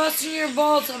was busting your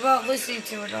balls about listening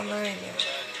to it on the radio.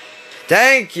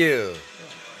 Thank you.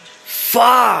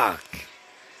 Fuck.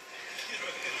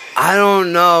 I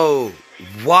don't know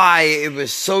why it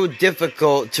was so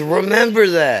difficult to remember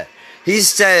that. He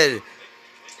said,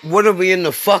 what are we in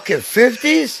the fucking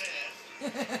 50s?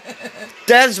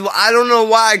 I don't know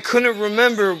why I couldn't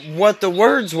remember what the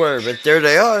words were, but there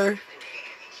they are.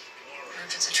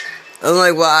 I'm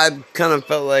like, well, I kind of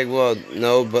felt like, well,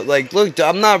 no, but like, look,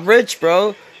 I'm not rich,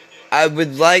 bro. I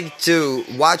would like to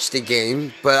watch the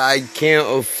game, but I can't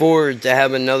afford to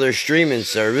have another streaming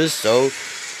service, so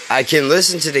I can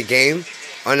listen to the game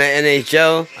on the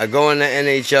NHL. I go on the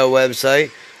NHL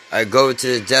website. I go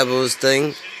to the Devils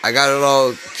thing. I got it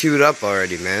all queued up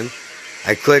already, man.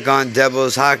 I click on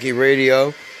Devils Hockey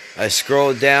Radio. I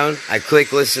scroll down. I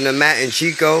click listen to Matt and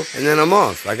Chico, and then I'm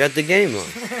off. I got the game on.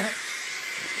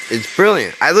 It's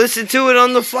brilliant. I listened to it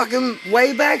on the fucking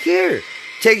way back here.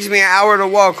 Takes me an hour to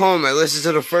walk home. I listened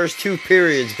to the first 2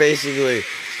 periods, basically,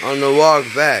 on the walk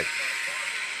back.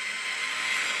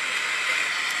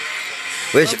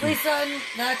 Which,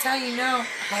 that's how you know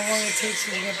how long it takes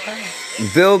you to get back.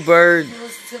 Bill Bird... You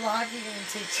listen to the hockey game, it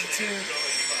takes you to...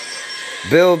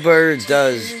 Bill Bird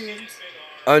does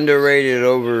underrated,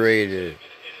 overrated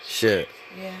shit.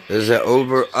 Yeah. There's an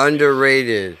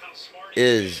underrated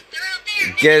is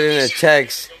getting a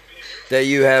text that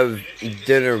you have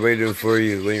dinner waiting for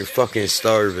you when you're fucking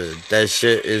starving. That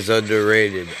shit is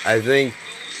underrated. I think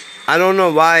I don't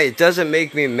know why it doesn't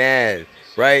make me mad,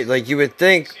 right? Like you would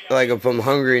think, like if I'm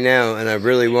hungry now and I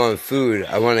really want food,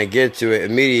 I want to get to it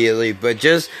immediately. But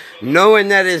just knowing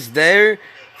that it's there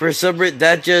for some reason,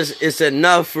 that just it's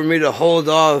enough for me to hold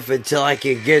off until I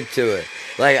can get to it.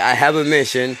 Like I have a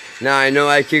mission now. I know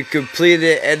I can complete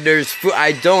it, and there's food.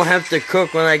 I don't have to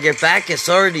cook when I get back. It's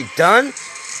already done,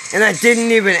 and I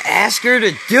didn't even ask her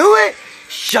to do it.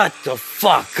 Shut the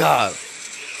fuck up.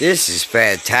 This is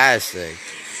fantastic.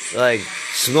 Like,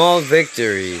 small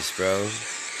victories, bro.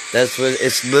 That's what,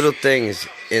 it's little things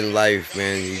in life,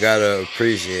 man. You gotta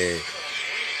appreciate.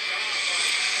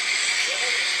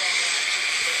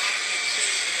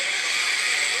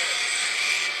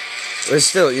 But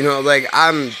still, you know, like,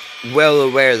 I'm well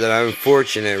aware that I'm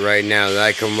fortunate right now that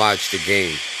I can watch the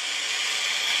game.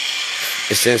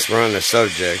 Since we're on the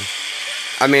subject.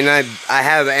 I mean, I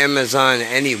have Amazon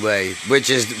anyway, which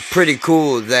is pretty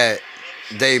cool that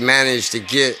they managed to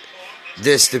get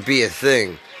this to be a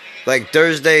thing. Like,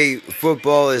 Thursday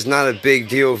football is not a big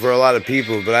deal for a lot of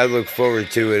people, but I look forward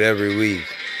to it every week.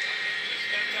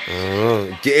 I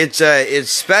don't know.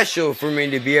 It's special for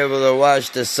me to be able to watch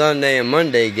the Sunday and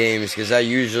Monday games because I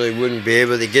usually wouldn't be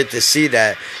able to get to see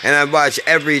that. And I watch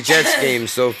every Jets game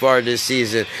so far this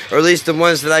season, or at least the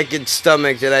ones that I could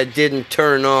stomach that I didn't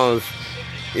turn off.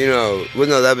 You know, well,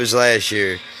 no, that was last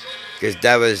year, because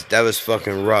that was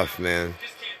fucking rough, man.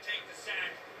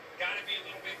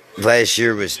 Last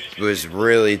year was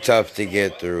really tough to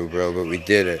get through, bro, but we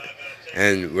did it,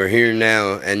 and we're here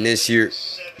now. And this year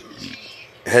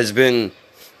has been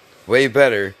way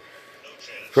better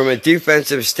from a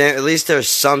defensive stand. At least there's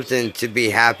something to be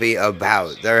happy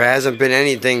about. There hasn't been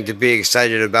anything to be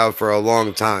excited about for a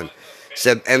long time.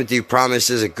 Except empty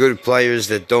promises of good players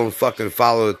that don't fucking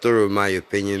follow through, in my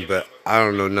opinion. But I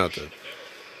don't know nothing.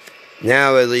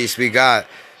 Now at least we got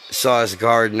Sauce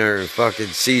Gardner, fucking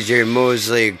C.J.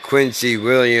 Mosley, Quincy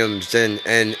Williams, and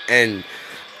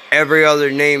every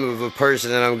other name of a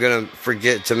person that I'm gonna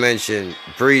forget to mention.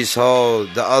 Brees Hall,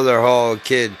 the other Hall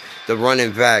kid, the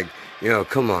running back. You know,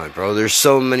 come on, bro. There's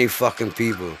so many fucking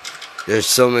people. There's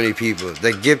so many people.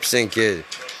 The Gibson kid.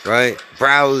 Right?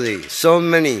 Browley. So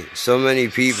many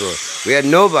people. We had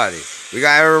nobody. We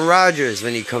got Aaron Rodgers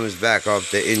when he comes back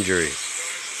off the injury.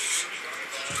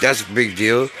 That's a big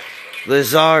deal.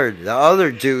 Lazard, the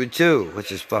other dude too. What's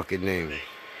his fucking name?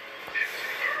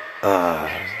 Damn,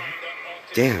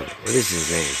 what is his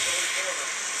name?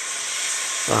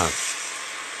 Fuck.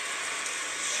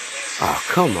 Oh,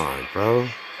 come on, bro.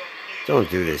 Don't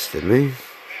do this to me.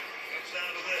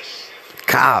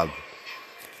 Cobb.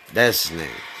 That's his name.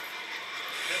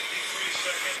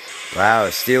 Wow,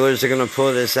 Steelers are going to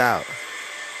pull this out.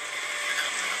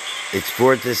 It's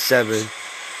 4-7.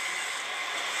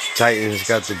 Titans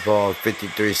got the ball,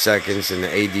 53 seconds in the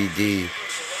ADD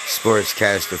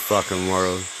sportscaster fucking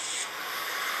world.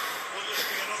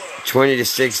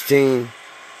 20-16.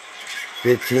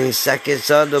 15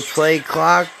 seconds on the play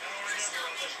clock.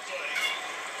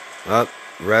 Up,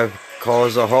 ref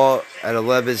calls a halt at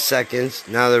 11 seconds.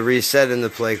 Now they're resetting the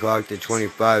play clock to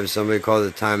 25. Somebody called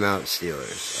a timeout,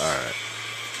 Steelers. Alright.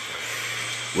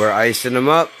 We're icing them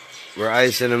up. We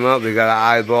got to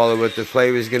eyeball what the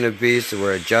play was going to be, so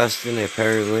we're adjusting,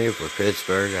 apparently, for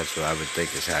Pittsburgh. That's what I would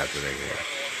think is happening here.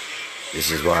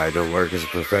 This is why I don't work as a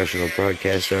professional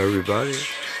broadcaster, everybody.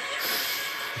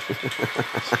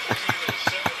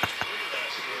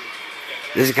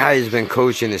 This guy has been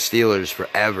coaching the Steelers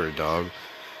forever, dog.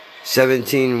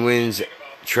 17 wins,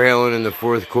 trailing in the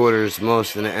fourth quarters,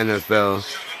 most in the NFL.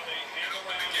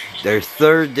 They're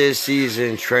third this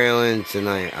season, trailing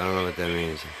tonight. I don't know what that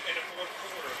means.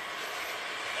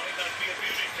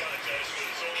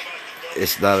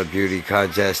 It's not a beauty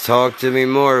contest. Talk to me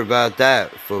more about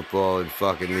that, football in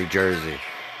fucking New Jersey.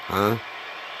 Huh?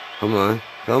 Come on.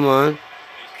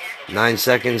 9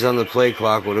 seconds on the play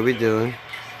clock. What are we doing?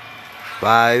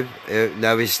 5.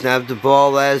 Now we snap the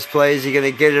ball. Last play. Is he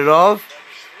going to get it off?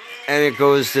 And it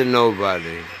goes to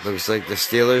nobody. Looks like the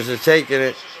Steelers are taking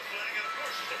it.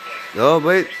 No,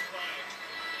 wait.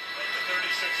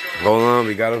 Hold on.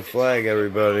 We got a flag,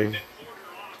 everybody.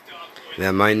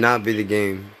 That might not be the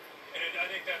game.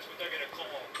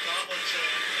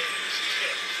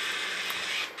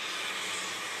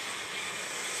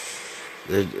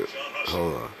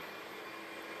 Hold on.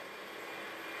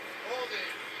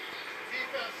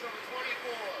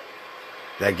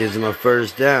 That gives them a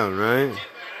first down, right?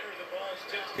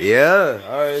 Yeah.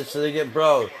 All right, so they get,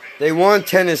 bro. They want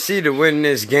Tennessee to win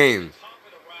this game.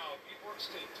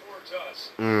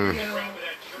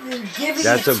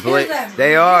 That's a blame.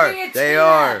 They are.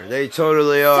 They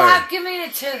totally are. Stop giving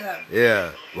it to them.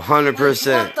 Yeah,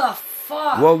 100%. What the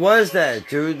fuck? What was that,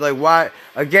 dude? Like, why?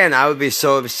 Again, I would be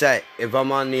so upset if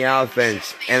I'm on the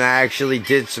offense and I actually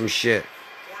did some shit.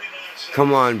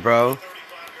 Come on, bro.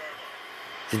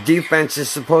 The defense is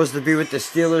supposed to be what the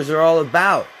Steelers are all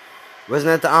about. Wasn't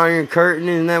that the Iron Curtain?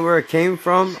 Isn't that where it came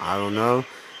from? I don't know.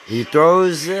 He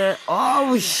throws it.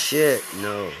 Oh, shit.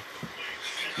 No.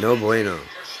 No bueno.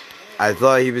 I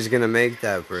thought he was going to make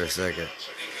that for a second.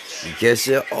 He gets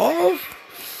it off.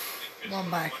 One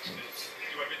back.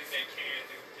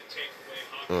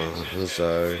 Oh, I'm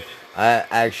sorry.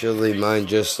 Mine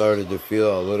just started to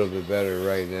feel a little bit better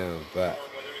right now, but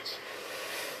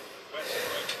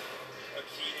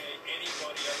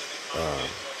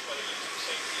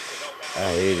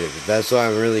I hate it. But that's why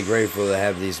I'm really grateful to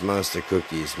have these monster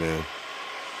cookies, man.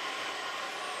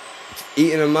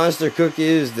 Eating a monster cookie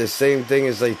is the same thing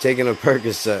as like taking a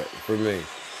Percocet for me.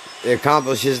 It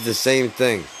accomplishes the same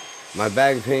thing. My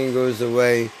back pain goes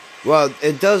away. Well,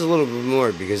 it does a little bit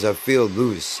more because I feel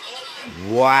loose.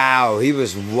 Wow, he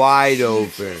was wide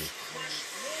open.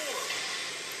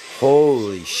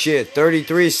 Holy shit.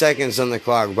 33 seconds on the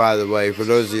clock, by the way, for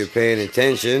those of you paying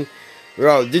attention.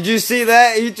 Bro, did you see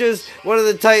that? One of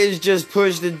the Titans just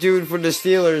pushed the dude for the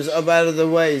Steelers up out of the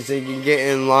way so he can get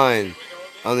in line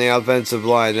on the offensive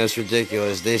line. That's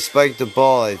ridiculous. They spiked the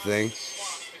ball, I think.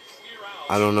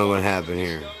 I don't know what happened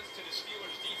here.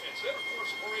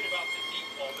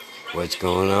 What's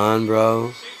going on,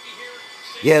 bro?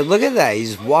 Yeah, look at that.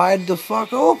 He's wide the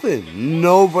fuck open.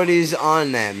 Nobody's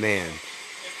on that man.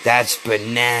 That's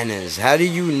bananas. How do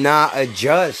you not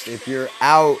adjust if you're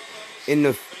out in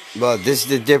the... Well, this is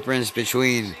the difference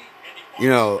between,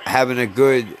 having a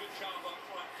good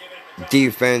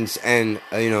defense and,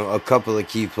 a couple of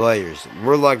key players.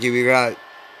 We're lucky we got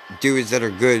dudes that are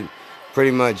good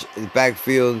pretty much in the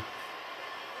backfield.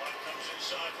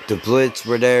 The blitz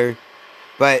were there.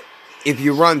 But if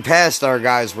you run past our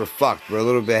guys, we're fucked. We're a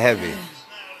little bit heavy.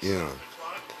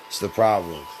 It's the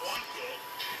problem.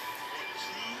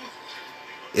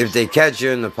 If they catch you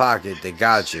in the pocket, they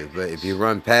got you. But if you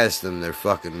run past them, they're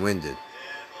fucking winded.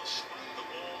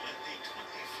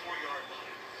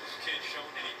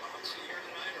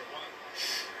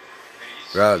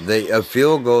 Bro, a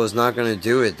field goal is not going to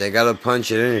do it. They got to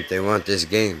punch it in if they want this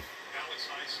game.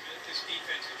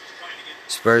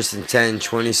 It's 1st and 10,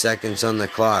 20 seconds on the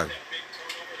clock.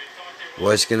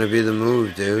 What's going to be the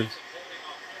move, dude?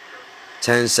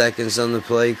 10 seconds on the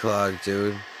play clock,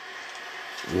 dude.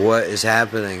 What is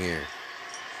happening here?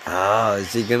 Oh,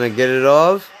 is he going to get it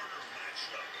off?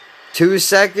 2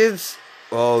 seconds?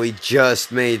 Oh, he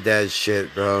just made that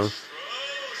shit, bro.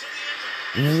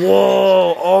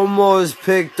 Whoa, almost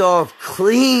picked off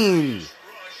clean.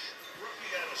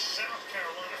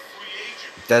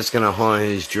 That's going to haunt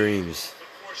his dreams.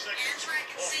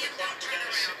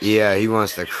 Yeah, he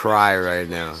wants to cry right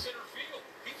now.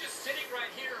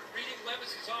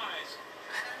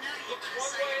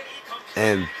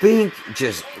 And Bink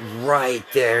just right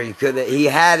there. He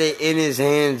had it in his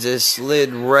hands. It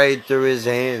slid right through his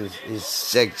hands. He's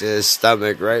sick to his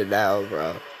stomach right now,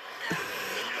 bro.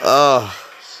 Oh.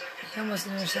 He almost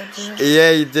intercepted it.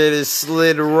 Yeah, he did. It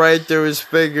slid right through his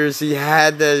fingers. He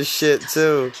had that shit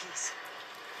too.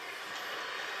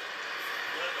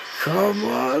 Come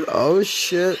on. Oh,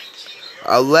 shit.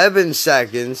 11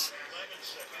 seconds.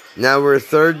 Now we're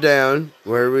 3rd down.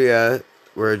 Where are we at?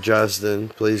 We're adjusting.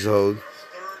 Please hold.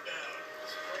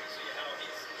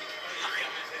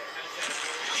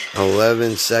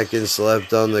 11 seconds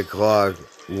left on the clock.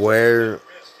 Where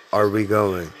are we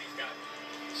going?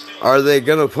 Are they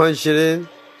going to punch it in?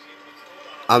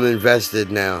 I'm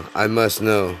invested now. I must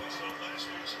know.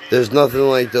 There's nothing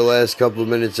like the last couple of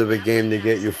minutes of a game to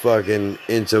get you fucking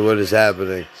into what is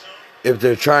happening. If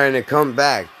they're trying to come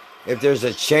back, if there's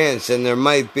a chance, and there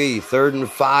might be, 3rd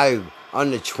and 5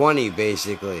 on the 20,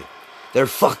 basically. They're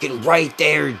fucking right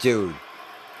there, dude.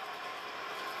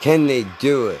 Can they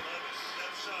do it?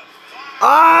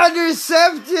 Ah,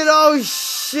 intercepted! Oh,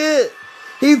 shit!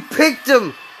 He picked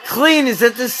him clean. Is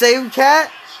that the same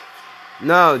cat?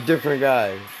 No, different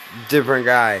guy. Different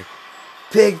guy.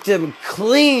 Picked him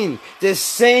clean. The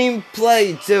same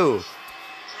play, too.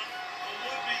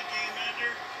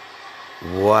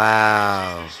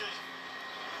 Wow.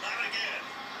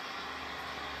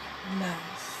 Nice.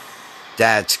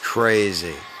 That's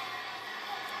crazy.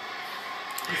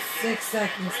 6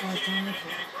 seconds left on the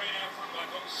clock.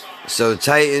 So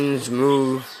Titans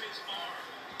move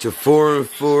to 4 and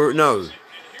 4. No,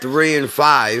 3 and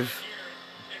 5.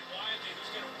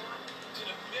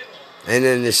 And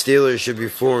then the Steelers should be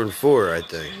 4 and 4, I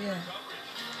think. Yeah.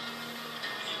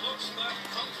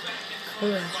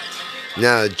 Correct.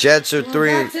 Now Jets are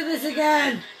 3. Back to this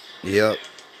again. Yep.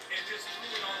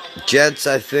 Jets,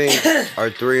 I think, are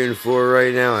 3-4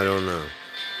 right now. I don't know.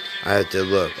 I have to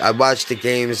look. I watch the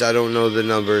games. I don't know the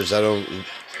numbers.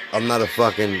 I'm not a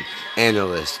fucking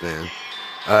analyst, man.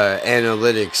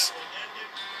 Analytics.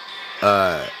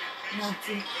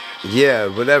 Yeah,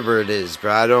 whatever it is,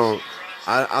 bro.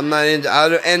 I'm not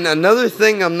into. And another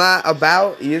thing I'm not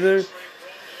about either.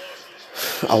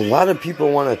 A lot of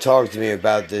people want to talk to me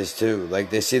about this too.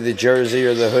 Like they see the jersey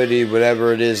or the hoodie,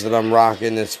 whatever it is that I'm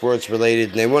rocking that's sports related,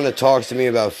 and they want to talk to me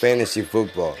about fantasy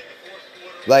football.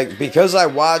 Like, because I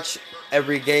watch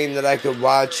every game that I could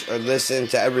watch or listen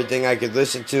to everything I could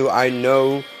listen to, I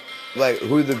know, like,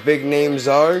 who the big names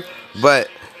are, but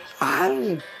I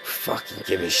don't fucking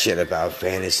give a shit about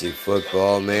fantasy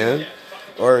football, man.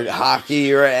 Or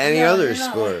hockey or any other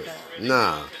sport.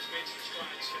 Nah.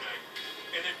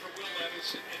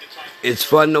 It's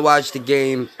fun to watch the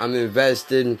game. I'm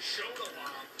invested,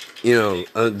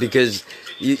 because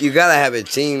you gotta have a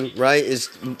team, right?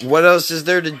 What else is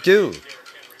there to do?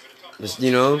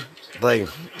 Like,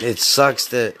 it sucks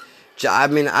that, I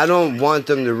don't want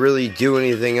them to really do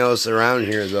anything else around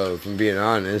here, though, if I'm being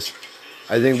honest.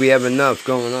 I think we have enough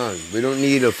going on. We don't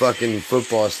need a fucking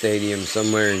football stadium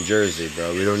somewhere in Jersey,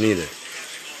 bro. We don't need it.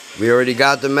 We already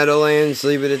got the Meadowlands,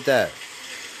 leave it at that.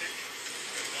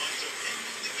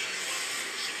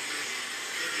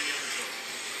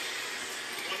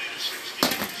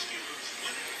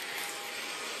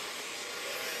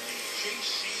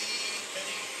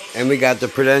 And we got the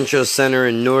Prudential Center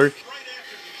in Newark.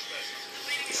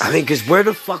 Because where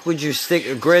the fuck would you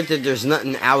stick? Granted, there's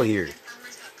nothing out here.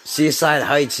 Seaside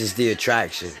Heights is the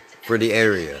attraction for the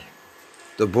area.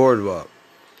 The boardwalk.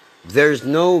 There's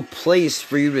no place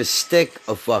for you to stick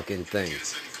a fucking thing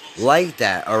like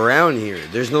that around here.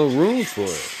 There's no room for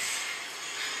it.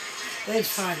 They'd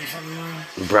find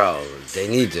something. Bro, they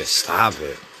need to stop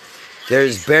it.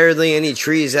 There's barely any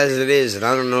trees as it is, and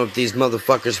I don't know if these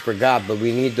motherfuckers forgot, but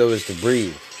we need those to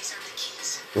breathe.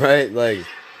 Right? Like,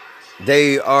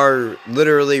 they are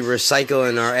literally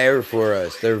recycling our air for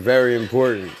us. They're very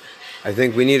important. I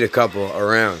think we need a couple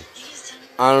around.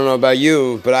 I don't know about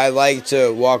you, but I like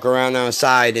to walk around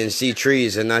outside and see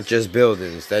trees and not just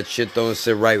buildings. That shit don't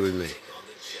sit right with me.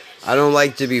 I don't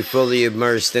like to be fully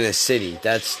immersed in a city.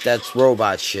 That's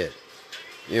robot shit.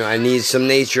 I need some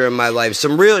nature in my life.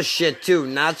 Some real shit, too.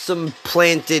 Not some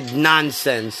planted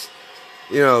nonsense.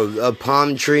 A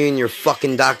palm tree in your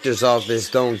fucking doctor's office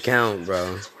don't count,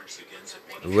 bro.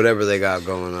 Whatever they got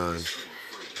going on.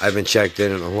 I haven't checked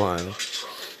in a while.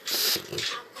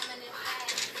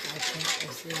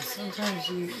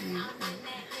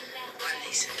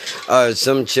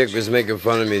 Some chick was making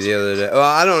fun of me the other day. Well,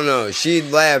 I don't know. She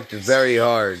laughed very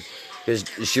hard. Because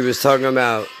she was talking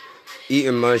about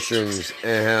eating mushrooms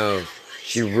and how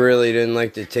she really didn't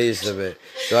like the taste of it.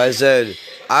 So I said,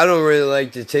 I don't really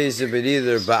like the taste of it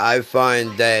either, but I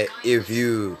find that if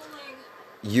you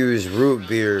use root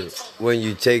beer when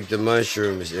you take the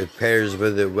mushrooms, it pairs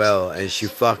with it well. And she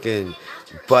fucking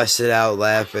busted out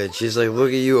laughing. She's like,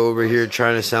 look at you over here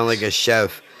trying to sound like a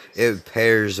chef. It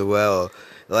pairs well.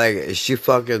 Like, she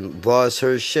fucking lost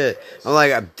her shit. I'm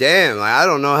like, damn, I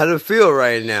don't know how to feel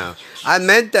right now. I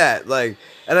meant that,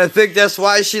 and I think that's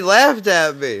why she laughed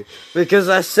at me. Because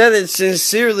I said it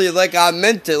sincerely, like I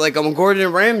meant it. Like I'm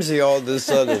Gordon Ramsay all of a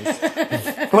sudden.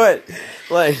 But,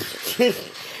 I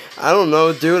don't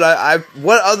know, dude.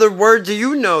 What other word do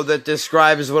you know that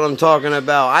describes what I'm talking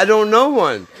about? I don't know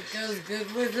one. It goes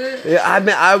good with it? Yeah,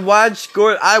 I watch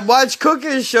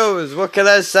cooking shows. What can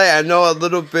I say? I know a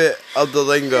little bit of the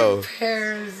lingo. It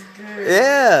pairs good.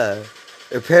 Yeah.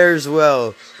 It pairs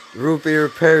well. Root beer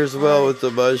pairs well with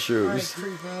the mushrooms.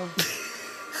 Alright, creepo.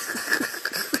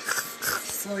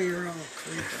 So you're all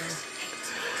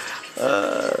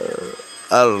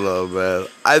creepo. I don't know, man.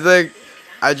 I think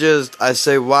I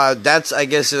say wild. That's, I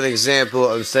guess, an example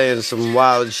of saying some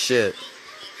wild shit.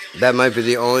 That might be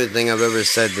the only thing I've ever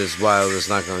said that's wild that's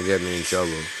not going to get me in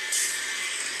trouble.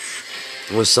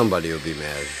 Well, somebody will be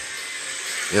mad.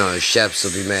 Chefs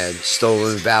will be mad.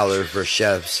 Stolen valor for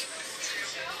chefs.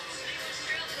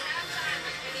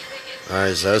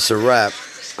 Alright, so that's a wrap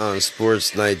on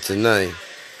Sports Night tonight.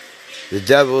 The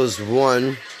Devils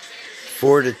won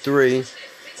 4-3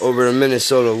 over the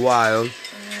Minnesota Wild.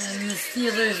 And the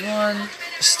Steelers won.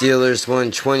 Steelers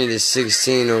won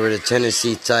 20-16 over the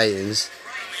Tennessee Titans.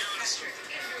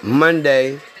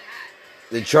 Monday,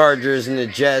 the Chargers and the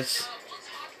Jets.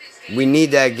 We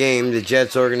need that game. The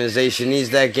Jets organization needs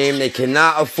that game. They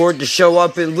cannot afford to show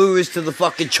up and lose to the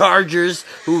fucking Chargers,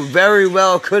 who very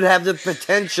well could have the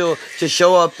potential to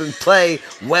show up and play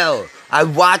well. I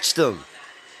watched them.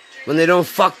 When they don't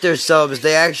fuck themselves,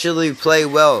 they actually play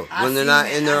well. I When they're seen not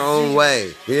it. in their I own seen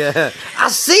way. Yeah. I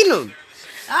seen them.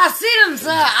 I seen him,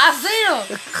 sir. I seen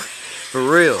him. For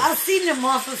real. I've seen him,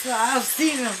 officer. I've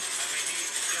seen him.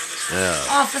 Yeah.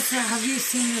 Officer, have you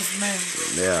seen this man?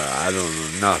 Yeah, I don't know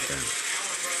nothing.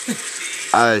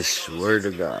 I swear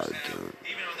to God, dude.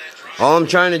 All I'm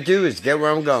trying to do is get where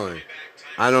I'm going.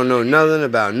 I don't know nothing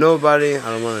about nobody. I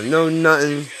don't want to know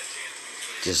nothing.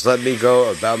 Just let me go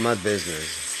about my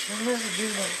business. I'll never do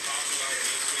that.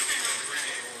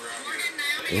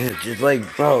 Yeah, just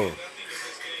like, bro,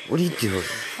 what are you doing?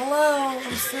 Hello,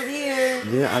 I'm still here.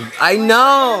 Yeah, I Don't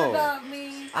know. forget about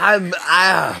me. I'm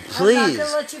not Please. please, I'm not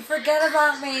gonna let you forget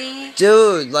about me.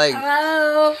 dude. Like,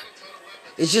 Hello.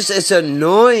 it's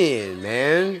annoying,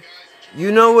 man.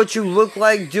 You know what you look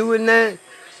like doing that?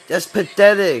 That's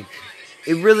pathetic.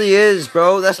 It really is,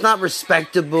 bro. That's not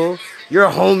respectable. Your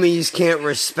homies can't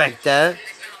respect that.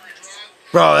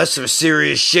 Bro, that's some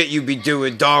serious shit you be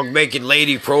doing, dog. Making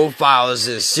lady profiles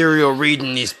and serial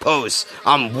reading these posts.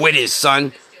 I'm with it,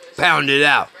 son. Pound it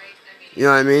out. You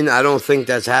know what I mean? I don't think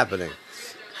that's happening.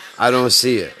 I don't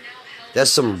see it.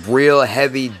 That's some real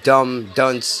heavy, dumb,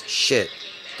 dunce shit.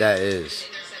 That is.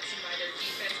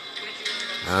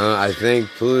 I think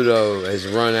Pluto has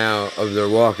run out of their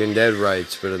Walking Dead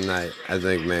rights for the night. I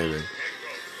think maybe.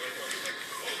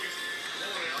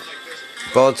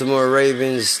 Baltimore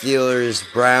Ravens, Steelers,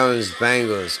 Browns,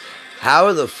 Bengals.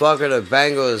 How the fuck are the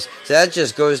Bengals? That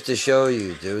just goes to show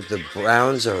you, dude. The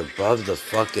Browns are above the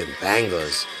fucking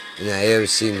Bengals in the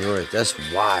AFC North. That's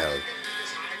wild.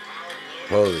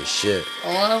 Holy shit.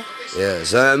 Hello? Yeah,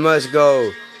 so it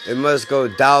must go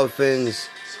Dolphins.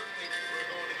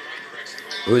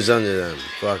 Who's under them?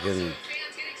 Fucking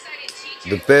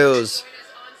the Bills,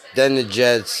 then the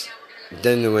Jets,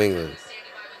 then New England.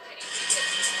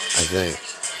 I think.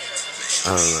 I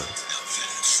don't know.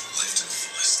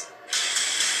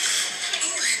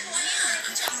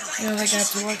 You know what I got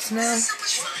to watch now?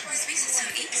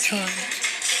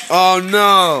 Churro. Oh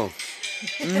no!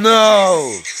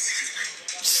 No!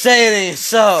 Say it ain't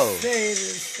so. Say it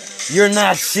is. You're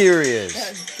not serious.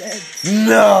 That's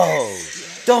No!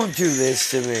 Don't do this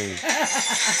to me.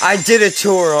 I did a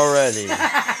tour already.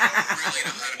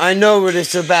 I know what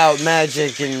it's about,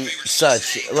 magic and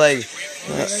such. Like,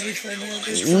 ready for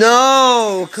another?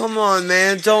 no! Come on,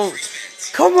 man.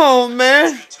 Come on,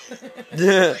 man.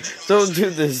 Don't do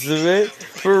this to me.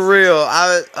 For real.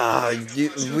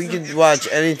 We could watch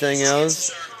anything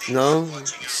else. No?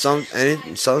 Something?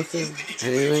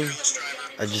 Anything?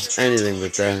 Just anything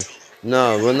with that.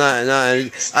 No, well, not.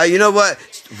 You know what?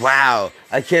 Wow.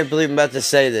 I can't believe I'm about to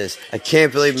say this. But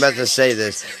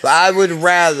I would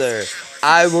rather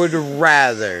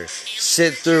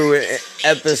sit through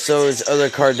episodes of the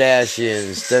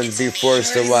Kardashians than be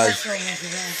forced to watch.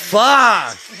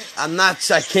 Fuck!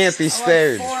 I can't be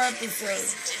spared. I watched 4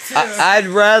 episodes. I'd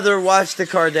rather watch the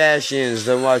Kardashians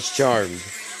than watch Charmed.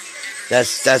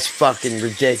 That's fucking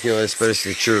ridiculous, but it's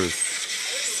the truth.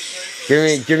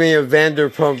 Give me a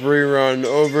Vanderpump rerun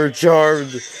over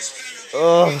Charmed.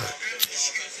 Ugh.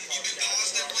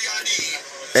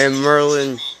 And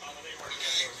Merlin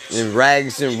and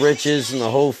Rags and Riches and the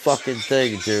whole fucking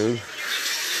thing, dude.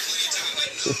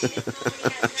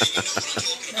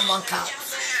 I'm on cops.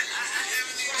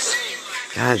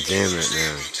 God damn it,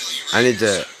 man.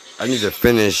 I need to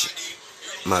finish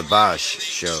my Bosch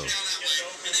show.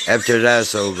 After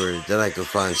that's over, then I can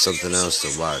find something else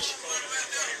to watch.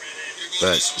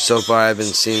 But so far I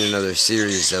haven't seen another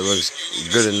series that looks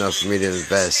good enough for me to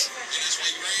invest,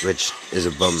 which is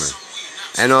a bummer.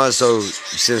 And also,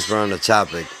 since we're on the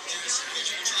topic,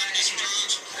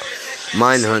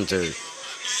 Mindhunter.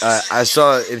 I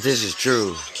saw, if this is true,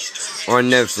 on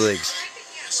Netflix,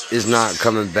 is not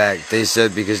coming back. They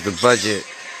said because the budget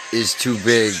is too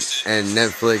big and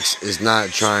Netflix is not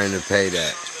trying to pay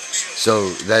that. So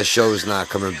that show is not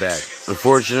coming back.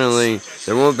 Unfortunately,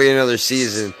 there won't be another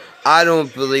season. I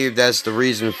don't believe that's the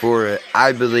reason for it.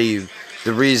 I believe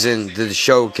the reason the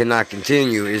show cannot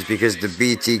continue is because the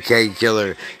BTK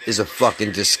killer is a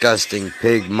fucking disgusting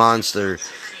pig monster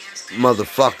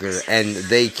motherfucker, and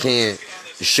they can't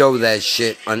show that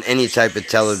shit on any type of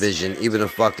television, even a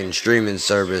fucking streaming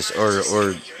service,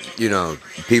 or you know,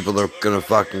 people are gonna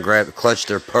fucking clutch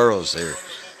their pearls here.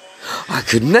 I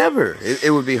could never.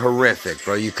 It would be horrific,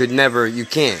 bro. You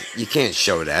can't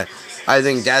show that. I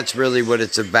think that's really what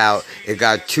it's about. It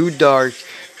got too dark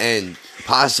and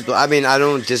possible. I mean, I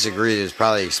don't disagree. It's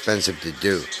probably expensive to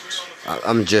do,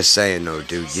 I'm just saying though,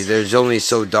 dude. There's only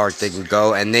so dark they can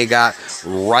go, and they got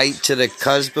right to the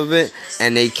cusp of it,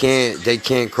 and they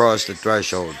can't cross the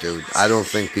threshold, dude. I don't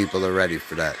think people are ready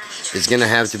for that. It's gonna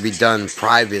have to be done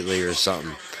privately or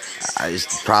something.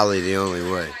 It's probably the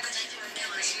only way.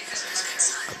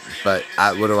 But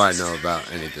what do I know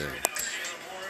about anything?